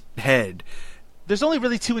at his head. There's only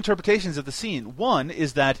really two interpretations of the scene. One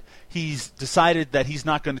is that he's decided that he's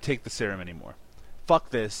not going to take the serum anymore.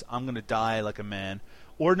 Fuck this, I'm going to die like a man.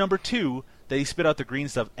 Or number two, that he spit out the green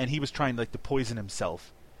stuff and he was trying to poison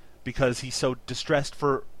himself because he's so distressed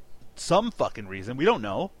for some fucking reason. We don't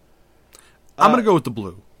know. I'm going to go with the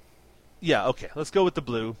blue. Yeah, okay. Let's go with the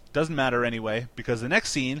blue. Doesn't matter anyway, because the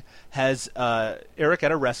next scene has Eric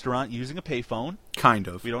at a restaurant using a payphone. Kind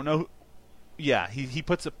of. We don't know. Yeah, he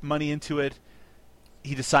puts money into it.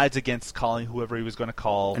 He decides against calling whoever he was going to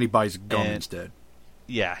call. And he buys gum instead.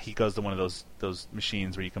 Yeah, he goes to one of those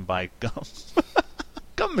machines where you can buy gum.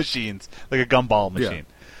 Gum machines. Like a gumball machine.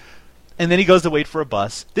 Yeah. And then he goes to wait for a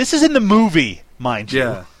bus. This is in the movie, mind you.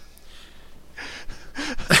 Yeah.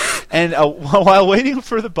 And while waiting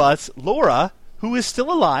for the bus, Laura, who is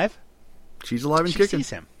still alive, she's alive and kicking.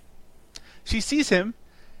 She sees him,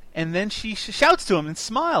 and then she shouts to him and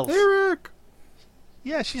smiles. Hey, Rick!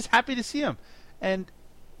 Yeah, she's happy to see him. And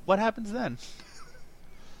what happens then?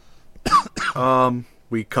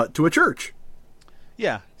 We cut to a church.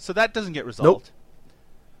 Yeah, so that doesn't get resolved.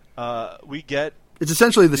 Nope. We get... It's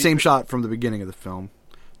essentially the same shot from the beginning of the film.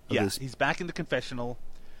 He's back in the confessional.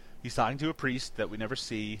 He's talking to a priest that we never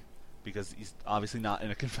see because he's obviously not in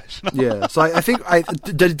a confessional. Yeah, so I think...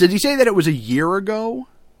 Did he say that it was a year ago?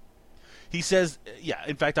 He says... Yeah,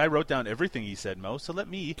 in fact, I wrote down everything he said, Mo, so let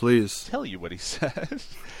me tell you what he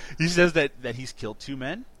says. He says that he's killed 2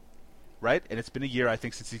 men. right? And it's been a year, I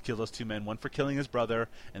think, since he killed those two men, one for killing his brother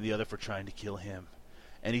and the other for trying to kill him.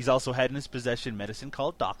 And he's also had in his possession medicine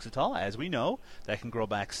called Doxetol, as we know, that can grow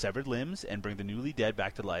back severed limbs and bring the newly dead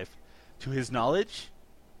back to life. To his knowledge,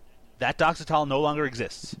 that Doxetol no longer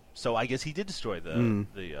exists. So I guess he did destroy the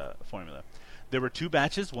formula. There were 2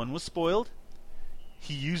 batches. One was spoiled.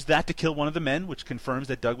 He used that to kill one of the men, which confirms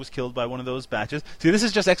that Doug was killed by one of those batches. See, this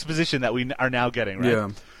is just exposition that we are now getting, right? Yeah.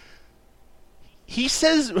 He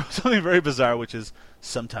says something very bizarre, which is,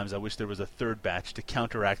 sometimes I wish there was a 3rd batch to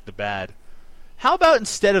counteract the bad. How about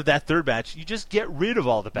instead of that 3rd batch, you just get rid of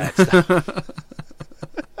all the bad stuff?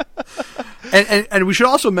 and we should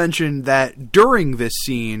also mention that during this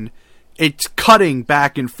scene, it's cutting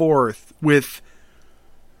back and forth with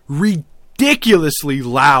ridiculously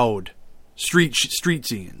loud street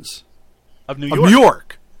scenes of New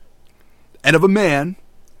York, and of a man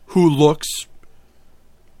who looks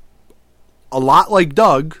a lot like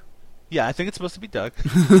Doug. Yeah, I think it's supposed to be Doug.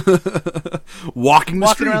 walking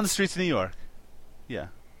around the streets of New York. Yeah.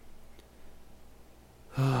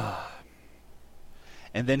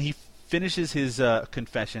 And then he finishes his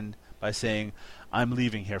confession by saying, "I'm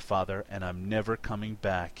leaving here, Father, and I'm never coming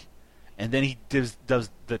back." And then he does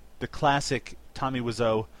the classic Tommy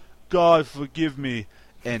Wiseau, "God forgive me,"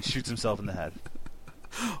 and shoots himself in the head.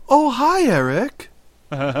 Oh, hi, Eric.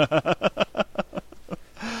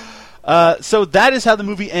 So that is how the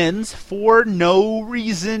movie ends, for no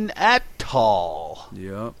reason at all.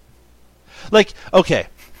 Yep. Like, okay,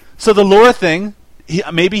 so the Laura thing,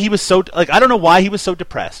 maybe he was so... Like, I don't know why he was so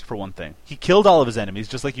depressed, for one thing. He killed all of his enemies,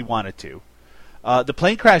 just like he wanted to. The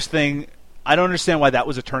plane crash thing, I don't understand why that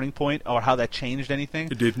was a turning point, or how that changed anything.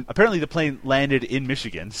 It didn't. Apparently the plane landed in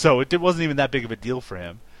Michigan, so it wasn't even that big of a deal for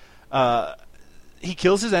him. He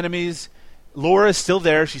kills his enemies. Laura is still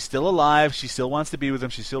there. She's still alive. She still wants to be with him.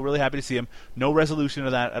 She's still really happy to see him. No resolution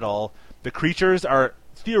of that at all. The creatures are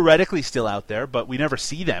theoretically still out there, but we never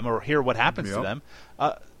see them or hear what happens to them.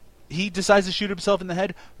 He decides to shoot himself in the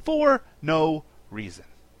head for no reason.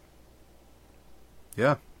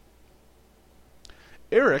 Yeah.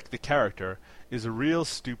 Eric, the character, is a real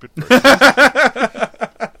stupid person.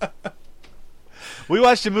 We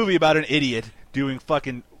watched a movie about an idiot doing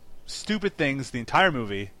fucking stupid things the entire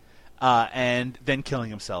movie, and then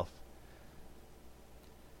killing himself.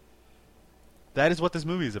 That is what this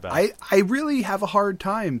movie is about. I really have a hard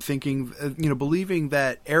time thinking, believing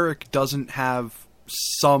that Eric doesn't have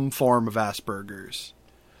some form of Asperger's.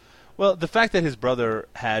 Well, the fact that his brother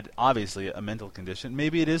had obviously a mental condition,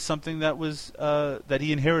 maybe it is something that was that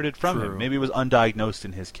he inherited from him. Maybe it was undiagnosed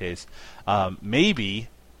in his case. Maybe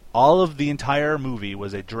all of the entire movie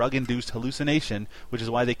was a drug-induced hallucination, which is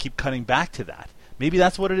why they keep cutting back to that. Maybe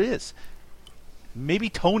that's what it is. Maybe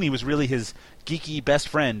Tony was really his geeky best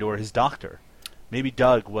friend or his doctor. Maybe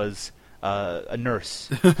Doug was a nurse.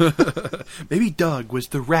 Maybe Doug was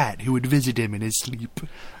the rat who would visit him in his sleep.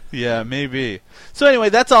 Yeah, maybe. So anyway,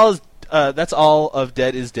 that's all of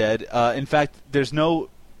Dead is Dead. In fact, there's no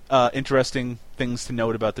interesting things to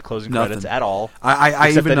note about the closing credits at all.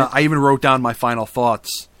 I even wrote down my final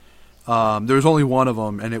thoughts. There was only one of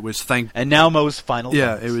them, and it was And now Mo's final.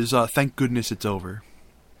 Yeah, thoughts. It was thank goodness it's over.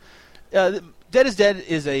 Dead is Dead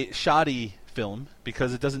is a shoddy film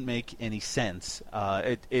because it doesn't make any sense.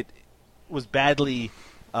 It was badly.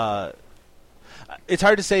 It's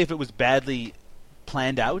hard to say if it was badly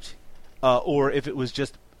planned out, or if it was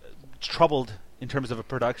just troubled in terms of a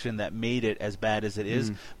production that made it as bad as it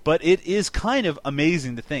is. But it is kind of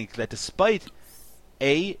amazing to think that despite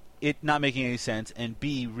A, it not making any sense, and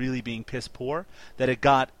B, really being piss poor, that it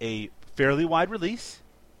got a fairly wide release,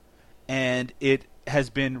 and it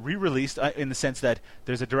has been re-released in the sense that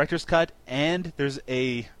there's a director's cut and there's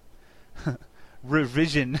a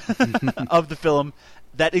revision of the film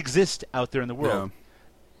that exists out there in the world. Yeah.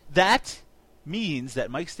 That means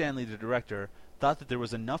that Mike Stanley, the director, thought that there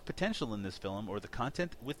was enough potential in this film, or the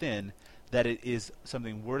content within, that it is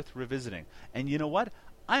something worth revisiting. And you know what?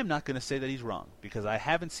 I'm not going to say that he's wrong, because I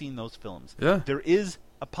haven't seen those films. Yeah. There is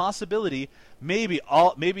a possibility, maybe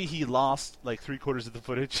he lost like 3/4 of the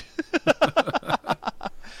footage,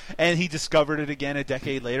 and he discovered it again a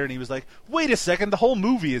decade later, and he was like, wait a second, the whole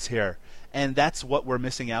movie is here. And that's what we're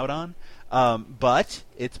missing out on. But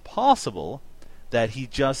it's possible that he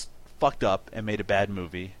just fucked up and made a bad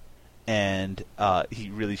movie, and he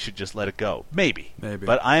really should just let it go. Maybe.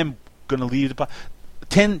 But I'm going to leave the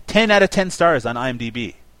 10 out of 10 stars on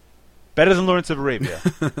IMDb. Better than Lawrence of Arabia.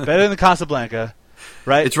 Better than Casablanca.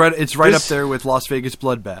 Right? It's right up there with Las Vegas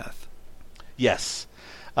Bloodbath. Yes.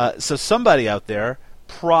 So somebody out there,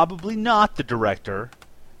 probably not the director,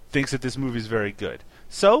 thinks that this movie is very good.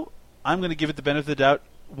 So I'm going to give it the benefit of the doubt.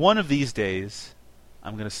 one of these days,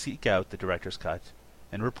 I'm going to seek out the director's cut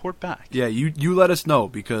and report back. Yeah, you let us know,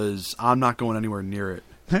 because I'm not going anywhere near it.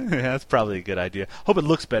 That's probably a good idea. Hope it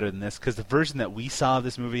looks better than this, because the version that we saw of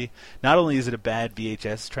this movie, not only is it a bad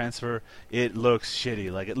VHS transfer, it looks shitty.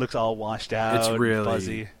 Like, it looks all washed out, It's really and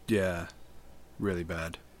fuzzy. Yeah, really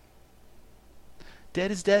bad. Dead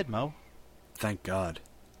is dead, Mo. Thank God.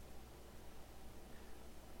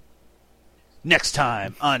 Next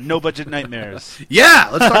time on No Budget Nightmares. Yeah,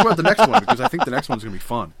 let's talk about the next one, because I think the next one's going to be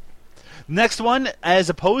fun. Next one, as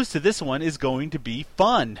opposed to this one, is going to be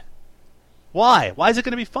fun. Why? Why is it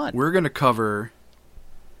going to be fun? We're going to cover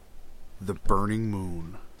The Burning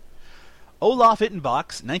Moon. Olaf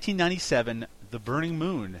Ittenbach's 1997 The Burning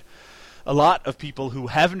Moon. A lot of people who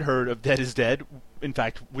haven't heard of Dead is Dead, in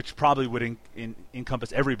fact, which probably would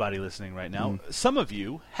encompass everybody listening right now, some of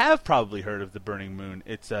you have probably heard of The Burning Moon.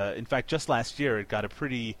 It's, in fact, just last year it got a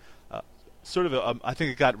pretty... I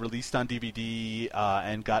think it got released on DVD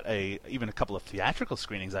and got even a couple of theatrical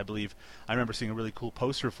screenings, I believe. I remember seeing a really cool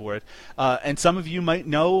poster for it. And some of you might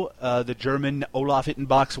know the German Olaf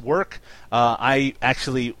Ittenbach's work.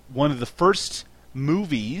 One of the first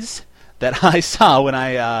movies that I saw when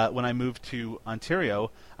I moved to Ontario,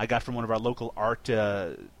 I got from one of our local art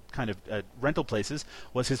rental places,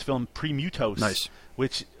 was his film Premutos. Nice.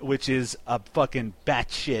 Which is a fucking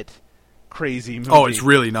batshit crazy movie. Oh, it's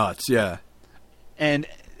really nuts, yeah. And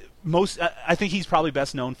I think he's probably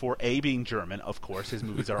best known for A, being German, of course, his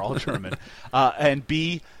movies are all German, and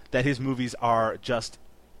B, that his movies are just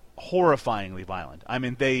horrifyingly violent. I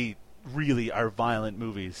mean, they really are violent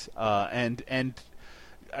movies, and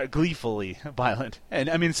gleefully violent.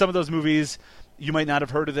 And I mean, some of those movies, you might not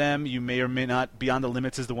have heard of them, you may or may not. Beyond the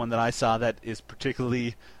Limits is the one that I saw that is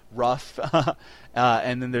particularly rough.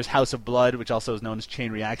 And then there's House of Blood, which also is known as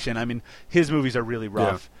Chain Reaction. I mean, his movies are really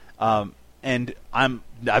rough. Yeah. And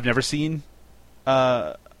I've never seen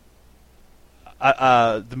the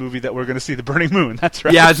movie that we're going to see, The Burning Moon. That's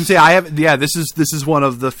right. Yeah, I was going to say I have. Yeah, this is one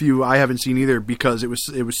of the few I haven't seen either, because it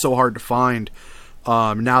was so hard to find.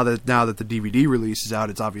 Now that the DVD release is out,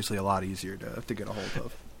 it's obviously a lot easier to get a hold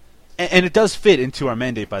of. And it does fit into our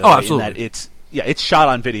mandate, by the way, absolutely. in that it's shot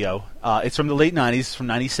on video. It's from the late 90s, from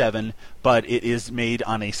 97, but it is made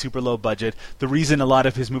on a super low budget. The reason a lot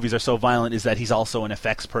of his movies are so violent is that he's also an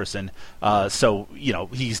effects person. So,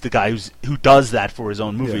 he's the guy who does that for his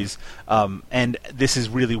own movies. Yeah. And this is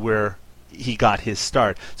really where he got his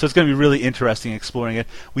start. So it's going to be really interesting exploring it.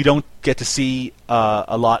 We don't get to see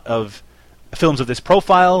a lot of films of this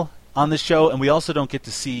profile on this show, and we also don't get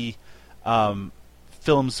to see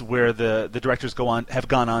films where the directors have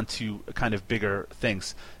gone on to kind of bigger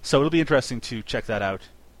things. So it'll be interesting to check that out.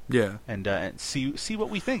 Yeah, and see what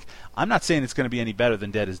we think. I'm not saying it's going to be any better than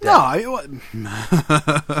Dead is Dead. No,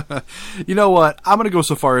 you know what? I'm going to go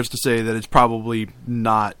so far as to say that it's probably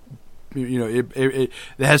not. It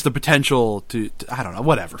has the potential to I don't know.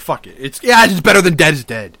 Whatever. Fuck it. It's better than Dead is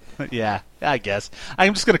Dead. Yeah, I guess.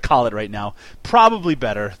 I'm just going to call it right now. Probably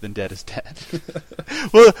better than Dead is Dead.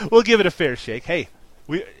 We'll give it a fair shake. Hey.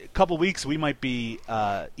 A couple weeks, we might be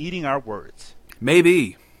eating our words.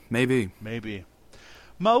 Maybe.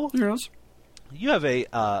 Mo, yes. You have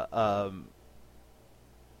a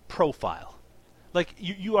profile. Like,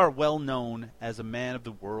 you are well known as a man of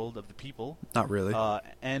the world, of the people. Not really.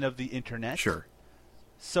 And of the internet. Sure.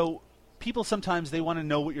 So people sometimes, they want to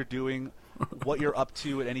know what you're doing, what you're up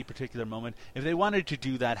to at any particular moment. If they wanted to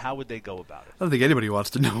do that, how would they go about it? I don't think anybody wants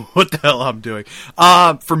to know what the hell I'm doing.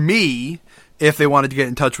 For me, if they wanted to get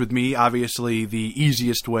in touch with me, obviously the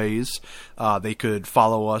easiest ways, they could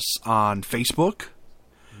follow us on Facebook,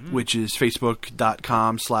 which is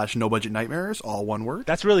facebook.com/nobudgetnightmares, all one word.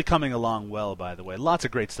 That's really coming along well, by the way. Lots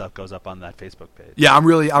of great stuff goes up on that Facebook page. Yeah, I'm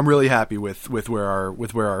really happy with where our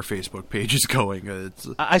Facebook page is going.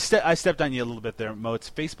 I stepped on you a little bit there, Mo.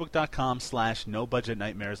 It's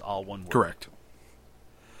facebook.com/nobudgetnightmares, all one word. Correct.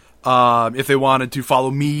 If they wanted to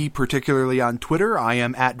follow me particularly on Twitter, I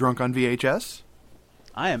am @drunkonVHS.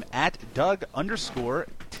 I am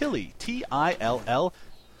 @Doug_Tilley, TILLEY.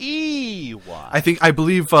 I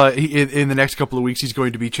believe in the next couple of weeks he's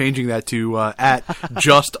going to be changing that to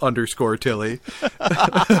 @just_Tilley.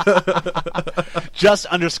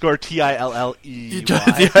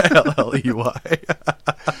 Just_TILLEY. TILLEY.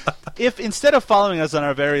 If instead of following us on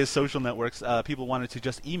our various social networks, people wanted to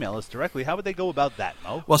just email us directly, how would they go about that,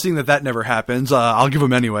 Mo? Well, seeing that never happens, I'll give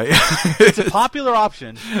them anyway. It's a popular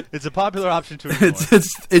option. It's a popular option to ignore.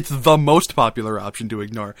 It's the most popular option to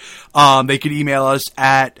ignore. They could email us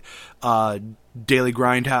at Daily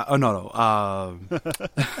Grindhouse. Oh no.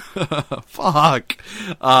 Fuck.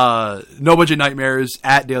 No Budget Nightmares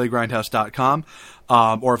at dailygrindhouse.com.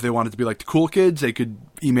 Or if they wanted to be like the cool kids, they could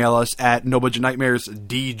email us at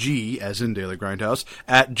nobudgetnightmaresdg, as in Daily Grindhouse,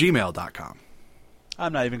 at gmail.com.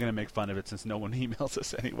 I'm not even going to make fun of it since no one emails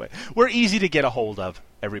us anyway. We're easy to get a hold of,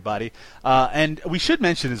 everybody. And we should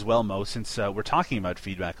mention as well, Mo, since we're talking about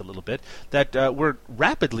feedback a little bit, that we're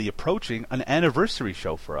rapidly approaching an anniversary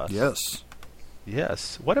show for us. Yes.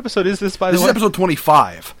 Yes. What episode is this, by the way? This is episode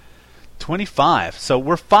 25. 25. So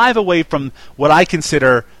we're 5 away from what I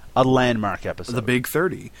consider a landmark episode. The Big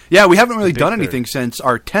 30. Yeah, we haven't really done 30. anything since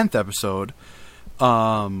our 10th episode,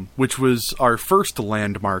 which was our first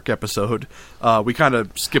landmark episode. We kind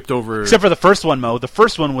of skipped over... Except for the first one, Mo. The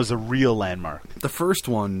first one was a real landmark. The first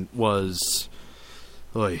one was...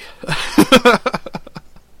 Oy.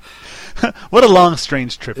 What a long,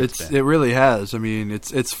 strange trip it's been. It really has. I mean,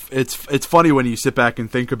 it's funny when you sit back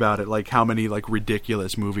and think about it, like how many like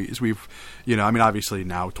ridiculous movies we've, I mean, obviously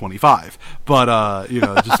now 25, but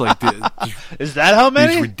just like is that how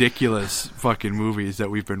many? These ridiculous fucking movies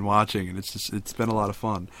that we've been watching, and it's been a lot of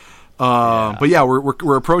fun. But yeah,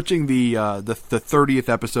 we're approaching the 30th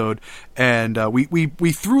episode, and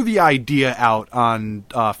we threw the idea out on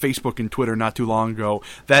Facebook and Twitter not too long ago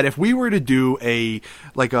that if we were to do a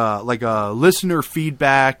listener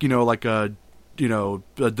feedback, the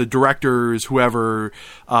directors, whoever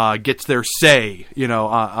gets their say,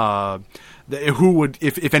 who would,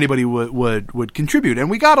 if anybody would contribute, and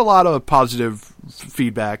we got a lot of positive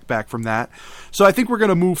feedback back from that. So I think we're going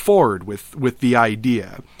to move forward with the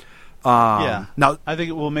idea. Now I think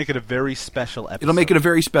it will make it a very special episode. It'll make it a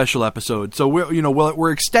very special episode. So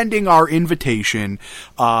we're extending our invitation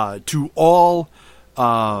to all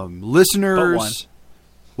listeners. But one.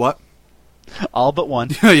 What? All but one.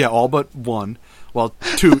 Yeah, all but one. Well,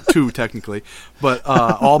 two technically, but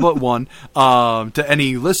all but one. To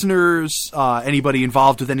any listeners, anybody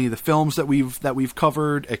involved with any of the films that we've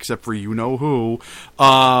covered, except for who.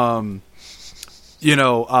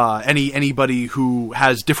 Anybody who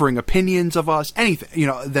has differing opinions of us,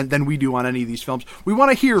 anything, than we do on any of these films. We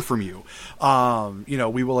want to hear from you.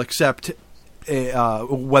 We will accept,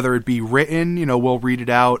 whether it be written, we'll read it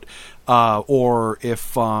out, or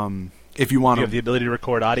if you want to have the ability to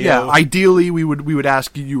record audio. Yeah, ideally we would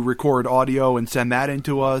ask you record audio and send that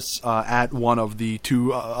into us, at one of the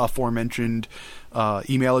two aforementioned,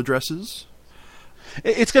 email addresses.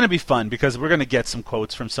 It's going to be fun because we're going to get some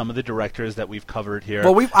quotes from some of the directors that we've covered here.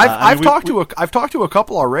 Well, I've talked to a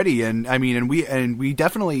couple already, and we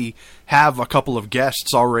definitely have a couple of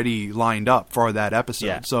guests already lined up for that episode.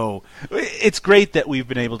 Yeah. So it's great that we've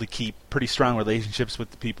been able to keep pretty strong relationships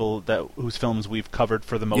with the people whose films we've covered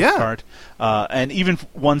for the most part, and even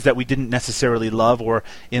ones that we didn't necessarily love, or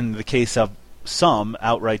in the case of some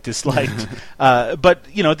outright disliked. But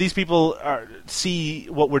these people see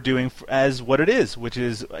what we're doing as what it is, which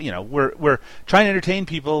is we're trying to entertain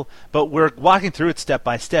people, but we're walking through it step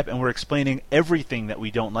by step, and we're explaining everything that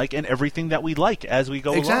we don't like and everything that we like as we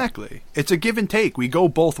go along. Exactly. It's a give and take. We go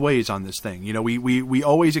both ways on this thing. We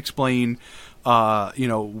always explain.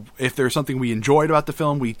 If there's something we enjoyed about the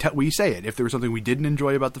film, we say it. If there was something we didn't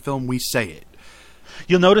enjoy about the film, we say it.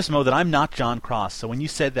 You'll notice, Mo, that I'm not John Cross, so when you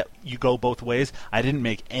said that you go both ways, I didn't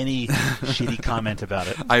make any shitty comment about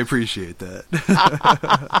it. I appreciate that.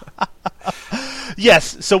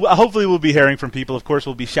 Yes, so hopefully we'll be hearing from people. Of course,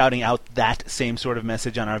 we'll be shouting out that same sort of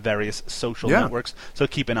message on our various social networks, so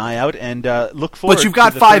keep an eye out and look forward to But you've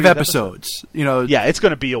got 5 episodes. Yeah, it's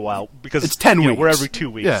going to be a while, because it's 10 weeks. We're every 2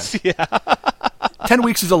 weeks. Yeah. 10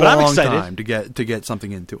 weeks is a long time to get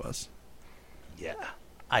something into us. Yeah,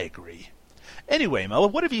 I agree. Anyway, Mo,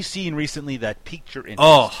 what have you seen recently that piqued your interest?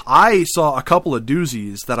 Oh, I saw a couple of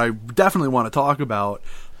doozies that I definitely want to talk about.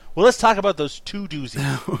 Well, let's talk about those 2 doozies.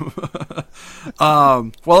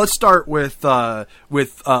 Well, let's start with an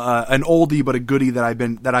oldie but a goodie that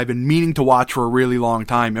I've been meaning to watch for a really long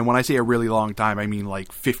time. And when I say a really long time, I mean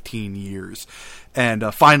like 15 years.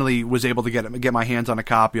 And finally was able to get my hands on a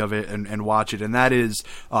copy of it and watch it. And that is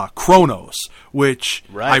Cronos, which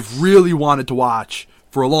I've really wanted to watch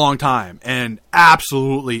for a long time and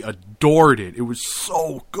absolutely adored it. It was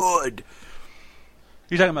so good.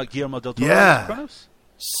 You're talking about Guillermo del Toro's Cronos?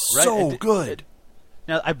 So good.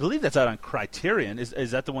 Now, I believe that's out on Criterion.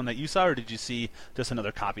 Is that the one that you saw, or did you see just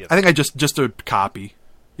another copy of it? I think I just a copy.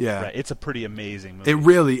 Yeah. Right. It's a pretty amazing movie. It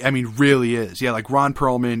really is. Yeah, like Ron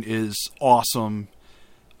Perlman is awesome.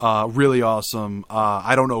 Really awesome.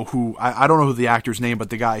 I don't know who the actor's name, but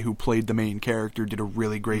the guy who played the main character did a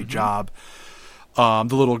really great job.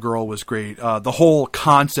 The little girl was great. The whole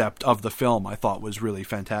concept of the film I thought was really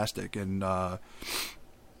fantastic, and I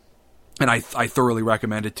thoroughly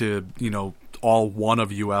recommend it to, all one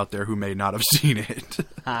of you out there who may not have seen it.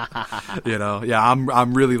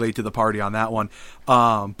 I'm really late to the party on that one.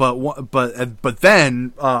 But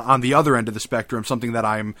then on the other end of the spectrum, something that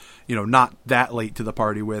I'm not that late to the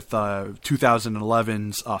party with,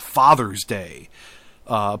 2011's Father's Day,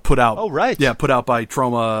 put out. Oh, right. Yeah, put out by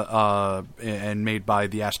Troma and made by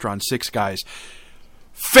the Astron 6 guys.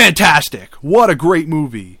 Fantastic! What a great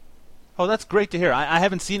movie. Oh, that's great to hear. I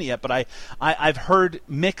haven't seen it yet, but I've heard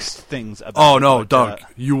mixed things about it. Oh, no, Doug,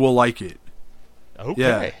 you will like it.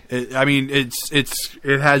 Okay. Yeah.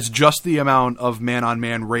 It has just the amount of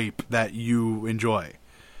man-on-man rape that you enjoy.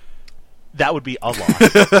 That would be a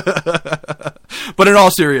lot. But in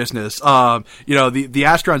all seriousness, the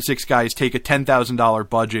Astron 6 guys take a $10,000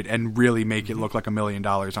 budget and really make it look like $1 million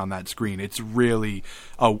on that screen. It's really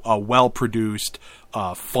a well-produced,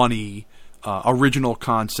 funny, original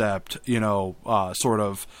concept, sort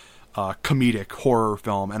of comedic horror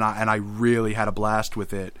film, and I really had a blast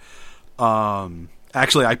with it.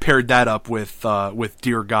 Actually, I paired that up with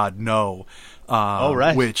Dear God No,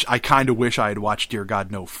 right. Which I kind of wish I had watched Dear God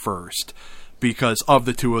No first, because of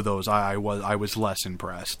the two of those, I was less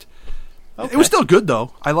impressed. Okay. It was still good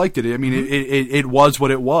though. I liked it. I mean, it was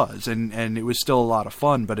what it was, and it was still a lot of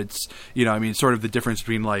fun. But it's sort of the difference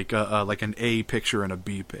between like an A picture and a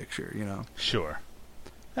B picture. Sure.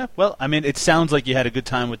 Yeah, well, I mean, it sounds like you had a good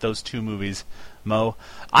time with those two movies, Mo.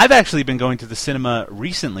 I've actually been going to the cinema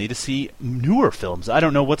recently to see newer films. I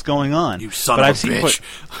don't know what's going on. You son of a bitch.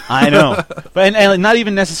 I know. But and not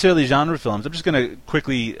even necessarily genre films. I'm just going to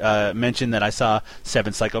quickly mention that I saw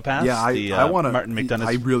Seven Psychopaths. Yeah, I want to. Martin McDonagh.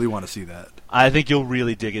 I really want to see that. I think you'll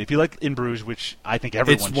really dig it. If you like In Bruges, which I think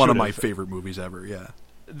everyone It's one of should my have, favorite movies ever, yeah.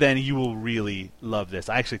 Then you will really love this.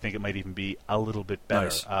 I actually think it might even be a little bit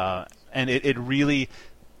better. Nice. And it really...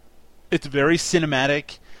 It's very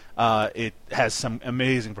cinematic. It has some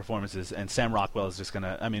amazing performances, and Sam Rockwell is just going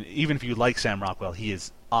to... I mean, even if you like Sam Rockwell, he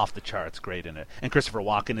is off the charts great in it. And Christopher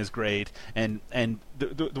Walken is great. And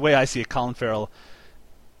the way I see it, Colin Farrell,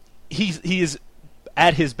 he is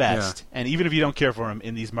at his best. Yeah. And even if you don't care for him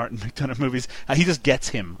in these Martin McDonagh movies, he just gets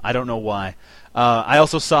him. I don't know why. I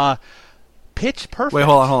also saw Pitch Perfect. Wait,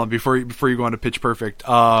 hold on. Before you go on to Pitch Perfect,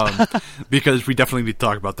 because we definitely need to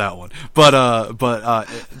talk about that one. But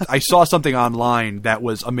I saw something online that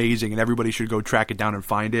was amazing, and everybody should go track it down and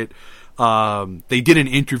find it. They did an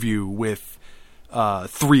interview with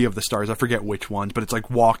 3 of the stars. I forget which ones, but it's like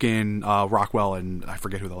Walken, Rockwell, and I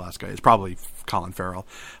forget who the last guy is. Probably Colin Farrell.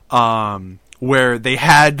 Where they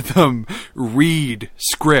had them read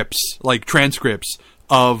scripts, like transcripts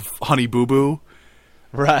of Honey Boo Boo.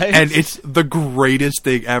 Right. And it's the greatest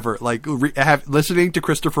thing ever. Like, listening to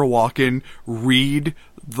Christopher Walken read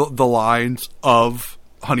the lines of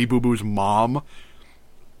Honey Boo Boo's mom,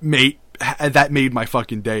 that made my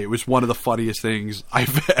fucking day. It was one of the funniest things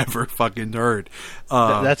I've ever fucking heard.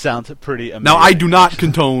 That sounds pretty amazing. Now, I do not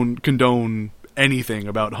condone anything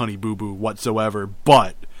about Honey Boo Boo whatsoever,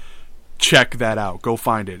 but check that out. Go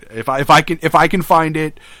find it. If I can find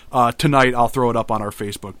it tonight, I'll throw it up on our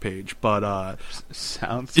Facebook page. But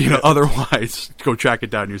sounds otherwise, go track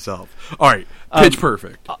it down yourself. All right, Pitch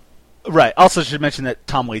Perfect. Right. Also, should mention that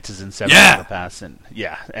Tom Waits is in Seven Psychopaths,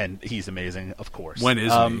 and he's amazing, of course. When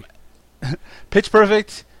is he? Pitch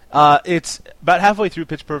Perfect. It's about halfway through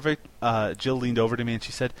Pitch Perfect. Jill leaned over to me and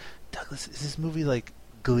she said, "Douglas, is this movie like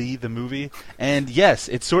Glee the movie?" And yes,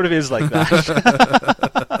 it sort of is like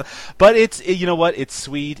that. But it's, you know what? It's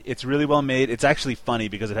sweet. It's really well made. It's actually funny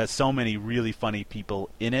because it has so many really funny people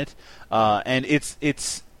in it, and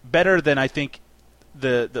it's better than I think.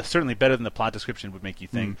 The certainly better than the plot description would make you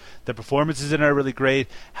think. The performances in it are really great.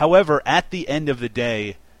 However, at the end of the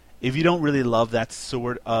day, if you don't really love that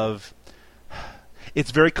sort of,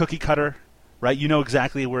 it's very cookie cutter, right? You know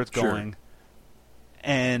exactly where it's going,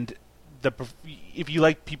 and if you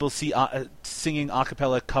like people singing a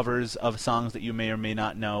cappella covers of songs that you may or may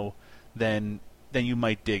not know, then you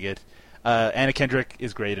might dig it. Anna Kendrick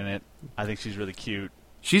is great in it. I think she's really cute.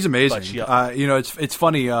 She's amazing. It's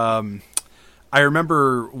funny. I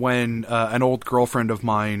remember when an old girlfriend of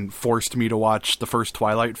mine forced me to watch the first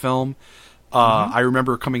Twilight film. I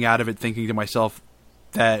remember coming out of it thinking to myself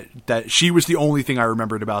that she was the only thing I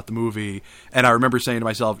remembered about the movie, and I remember saying to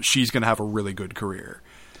myself, she's going to have a really good career.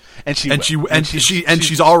 And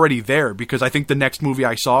she's already there, because I think the next movie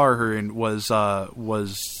I saw her in was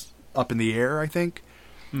Up in the Air, I think.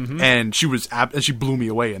 And she blew me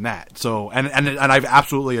away in that. So and I've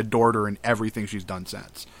absolutely adored her in everything she's done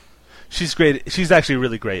since. She's great. She's actually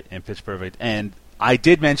really great in Pitch Perfect. And I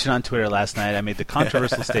did mention on Twitter last night, I made the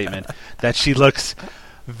controversial statement that she looks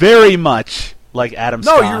very much like Adam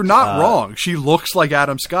Scott. No, you're not wrong. She looks like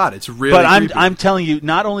Adam Scott. It's really But creepy. I'm telling you,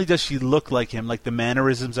 not only does she look like him, like the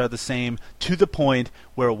mannerisms are the same, to the point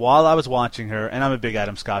where while I was watching her, and I'm a big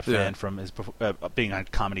Adam Scott fan from his being on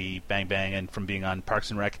Comedy Bang Bang and from being on Parks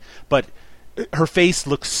and Rec, but her face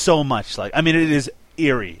looks so much like, I mean, it is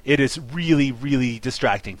eerie. It is really, really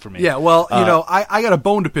distracting for me. Yeah, well, I got a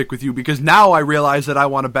bone to pick with you because now I realize that I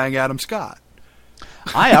want to bang Adam Scott.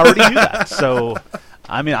 I already knew that. So,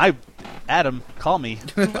 I mean, Adam, call me.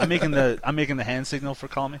 I'm making the hand signal for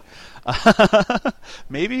call me.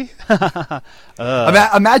 Maybe.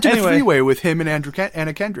 Imagine anyway. a three-way with him and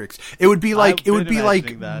Anna Kendricks. It would be like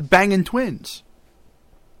that. banging twins,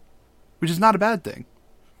 which is not a bad thing.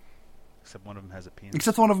 Except one of them has a penis.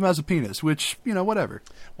 Except one of them has a penis, which whatever.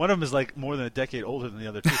 One of them is like more than a decade older than the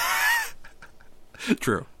other two.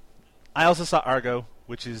 True. I also saw Argo,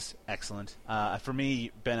 which is excellent. For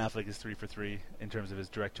me, Ben Affleck is 3 for 3 in terms of his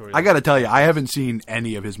directorial. I got to tell you, I haven't seen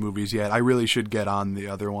any of his movies yet. I really should get on the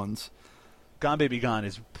other ones. Gone Baby Gone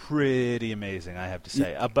is pretty amazing, I have to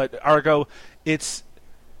say. But Argo, it's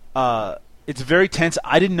very tense.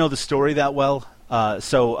 I didn't know the story that well,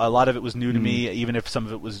 so a lot of it was new to me, even if some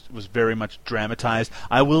of it was very much dramatized.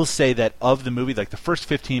 I will say that of the movie, like the first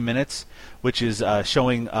 15 minutes, which is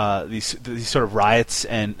showing these sort of riots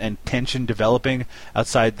and tension developing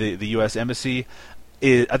outside the U.S. Embassy,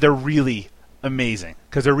 they're really amazing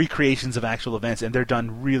because they're recreations of actual events, and they're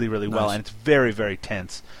done really, really well, Nice. and it's very, very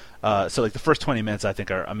tense. So like the first 20 minutes I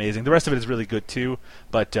think are amazing. The rest of it is really good too,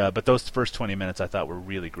 but those first 20 minutes I thought were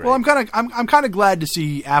really great. Well, I'm kind of glad to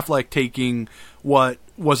see Affleck taking what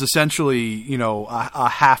was essentially a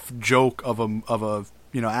half joke of a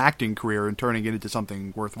acting career and turning it into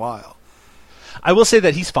something worthwhile. I will say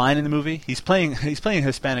that he's fine in the movie. He's playing a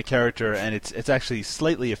Hispanic character, and it's actually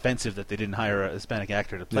slightly offensive that they didn't hire a Hispanic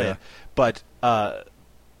actor to play it.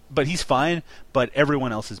 But he's fine. But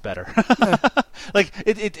everyone else is better. Like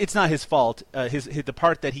it's not his fault. The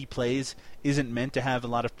part that he plays isn't meant to have a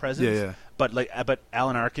lot of presence. Yeah. But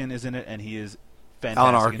Alan Arkin is in it, and he is fantastic.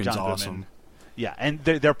 Alan and Arkin's John awesome. Goodman. Yeah, and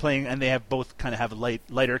they're playing, and they have both kind of have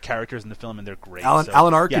lighter characters in the film, and they're great.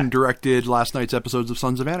 Alan Arkin yeah. directed last night's episodes of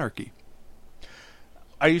Sons of Anarchy.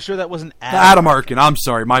 Are you sure that wasn't Adam Arkin. I'm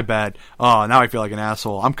sorry, my bad. Oh, now I feel like an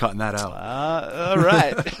asshole. I'm cutting that out. All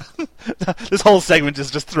right. This whole segment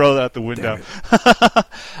is just thrown out the window.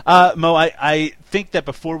 Mo, I think that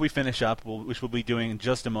before we finish up, which we'll be doing in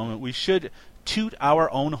just a moment, we should toot our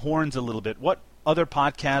own horns a little bit. What other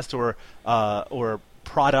podcast or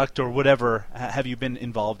product or whatever have you been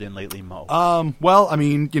involved in lately, Mo? Well, I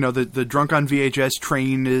mean, the Drunk on VHS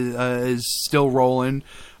train is still rolling.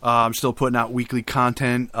 I'm still putting out weekly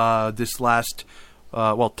content. This last,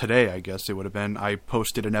 today I guess it would have been. I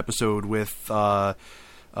posted an episode with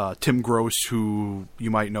Tim Gross, who you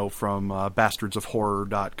might know from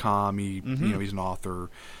BastardsOfHorror.com. He's an author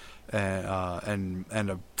and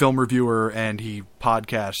a film reviewer, and he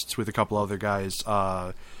podcasts with a couple other guys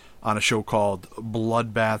on a show called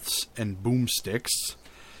Bloodbaths and Boomsticks.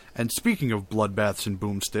 And speaking of Bloodbaths and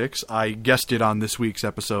Boomsticks, I guested on this week's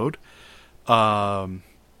episode. So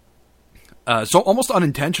almost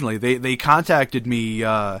unintentionally, they contacted me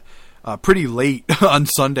pretty late on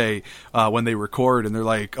Sunday when they record, and they're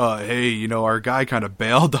like, "Hey, our guy kind of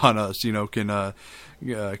bailed on us. Can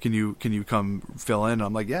you come fill in?"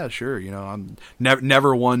 I'm like, "Yeah, sure." I'm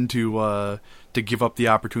never one to give up the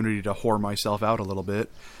opportunity to whore myself out a little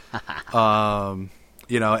bit. And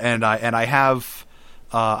I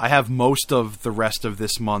have most of the rest of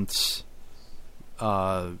this month's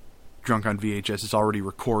Drunk on VHS is already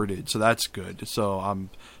recorded, so that's good. So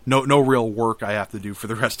no real work I have to do for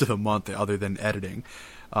the rest of the month other than editing,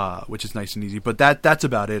 which is nice and easy. But that's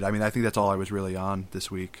about it. I mean, I think that's all I was really on this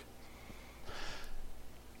week.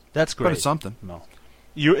 That's great. But it's something. No.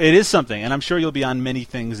 It is something, and I'm sure you'll be on many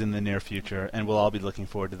things in the near future, and we'll all be looking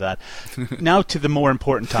forward to that. Now to the more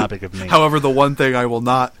important topic of me. However, the one thing I will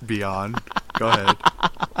not be on. Go ahead.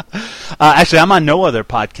 Actually, I'm on no other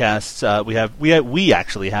podcasts. We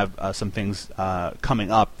actually have some things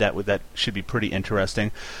coming up that should be pretty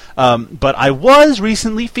interesting. But I was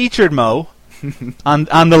recently featured, Mo,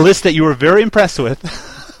 on the list that you were very impressed with.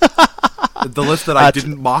 The list that I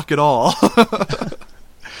didn't mock at all.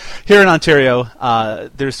 Here in Ontario,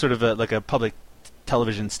 there's sort of a public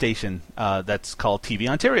television station that's called TV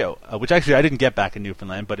Ontario, which actually I didn't get back in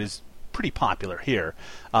Newfoundland, but is pretty popular here.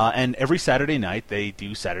 And every Saturday night, they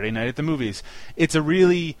do Saturday Night at the Movies. It's a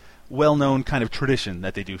really well-known kind of tradition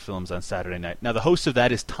that they do films on Saturday night. Now, the host of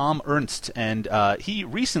that is Tom Ernst, and he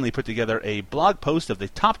recently put together a blog post of the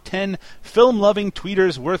top 10 film-loving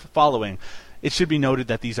tweeters worth following. It should be noted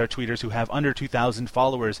that these are tweeters who have under 2,000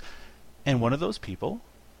 followers, and one of those people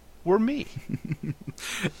were me.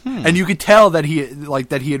 And you could tell that he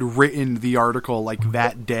had written the article like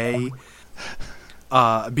that day,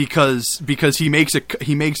 because he makes a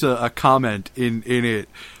comment in it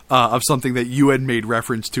of something that you had made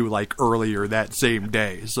reference to like earlier that same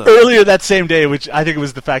day. So. Earlier that same day, which I think it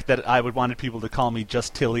was the fact that I would wanted people to call me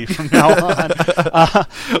just Tilly from now on.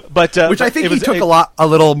 Which I think you took a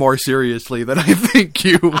little more seriously than I think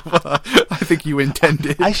you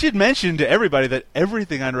intended. I should mention to everybody that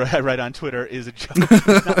everything I write on Twitter is a joke.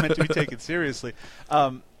 It's not meant to be taken seriously.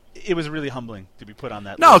 It was really humbling to be put on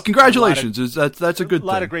that list. No, congratulations. That's a good thing. A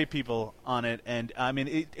lot of great people on it, and I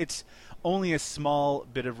mean, it's only a small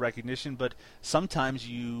bit of recognition, but sometimes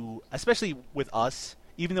you, especially with us,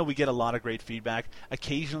 even though we get a lot of great feedback,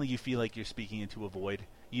 occasionally you feel like you're speaking into a void.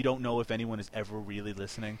 You don't know if anyone is ever really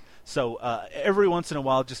listening. So every once in a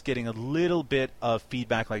while, just getting a little bit of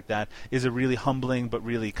feedback like that is a really humbling but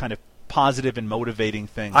really kind of positive and motivating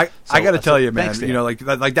thing. I got to tell you, man. Thanks, you know, like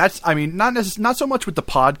that's. I mean, not so much with the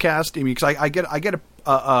podcast. I mean, because I get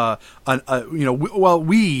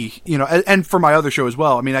and for my other show as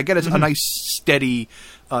well. I mean, I get a nice steady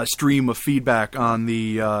stream of feedback on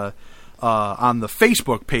the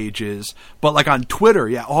Facebook pages, but like on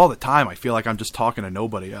Twitter, all the time. I feel like I'm just talking to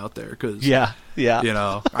nobody out there because you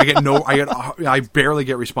know, I barely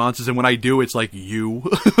get responses, and when I do, it's like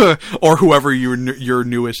you or whoever your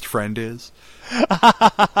newest friend is.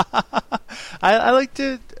 I like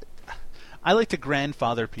to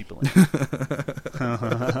grandfather people in.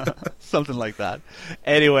 Something like that.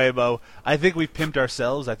 Anyway, Mo, I think we've pimped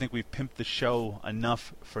ourselves. I think we've pimped the show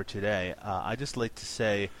enough for today. I just like to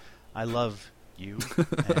say I love you,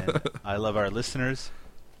 and I love our listeners.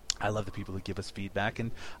 I love the people who give us feedback,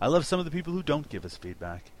 and I love some of the people who don't give us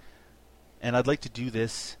feedback. And I'd like to do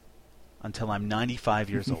this until I'm 95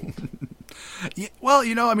 years old. Well,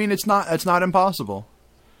 you know, I mean, it's not impossible.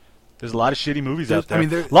 There's a lot of shitty movies out there. I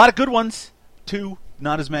mean, a lot of good ones, too.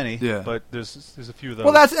 Not as many, but there's a few of those.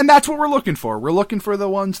 Well, that's what we're looking for. We're looking for the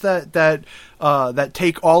ones that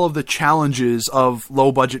take all of the challenges of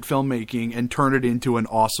low budget filmmaking and turn it into an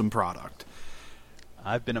awesome product.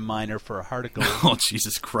 I've been a miner for a heart of gold. Oh,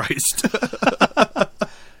 Jesus Christ!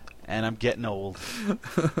 And I'm getting old.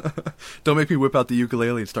 Don't make me whip out the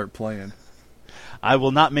ukulele and start playing. I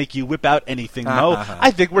will not make you whip out anything, Mo. I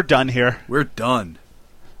think we're done here. We're done.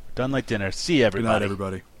 Done like dinner. See you, everybody. Good night,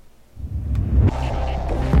 everybody.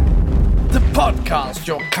 The podcast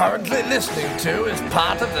you're currently listening to is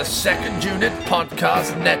part of the Second Unit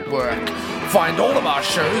Podcast Network. Find all of our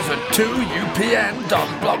shows at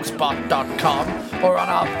 2upn.blogspot.com or on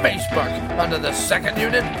our Facebook under the Second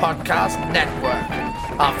Unit Podcast Network.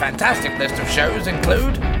 Our fantastic list of shows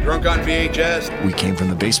include Drunk on VHS, We Came from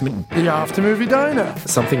the Basement, The After Movie Diner,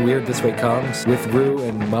 Something Weird This Way Comes with Rue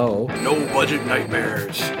and Mo, No Budget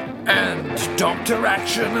Nightmares, and Dr.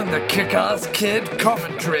 Action and the Kick-Ass Kid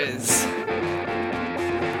commentaries.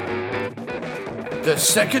 The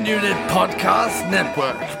Second Unit Podcast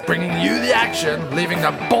Network, bringing you the action, leaving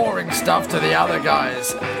the boring stuff to the other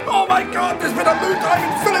guys. Oh my God, there's been a moon dive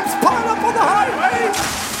in Phillips pile up on the highway!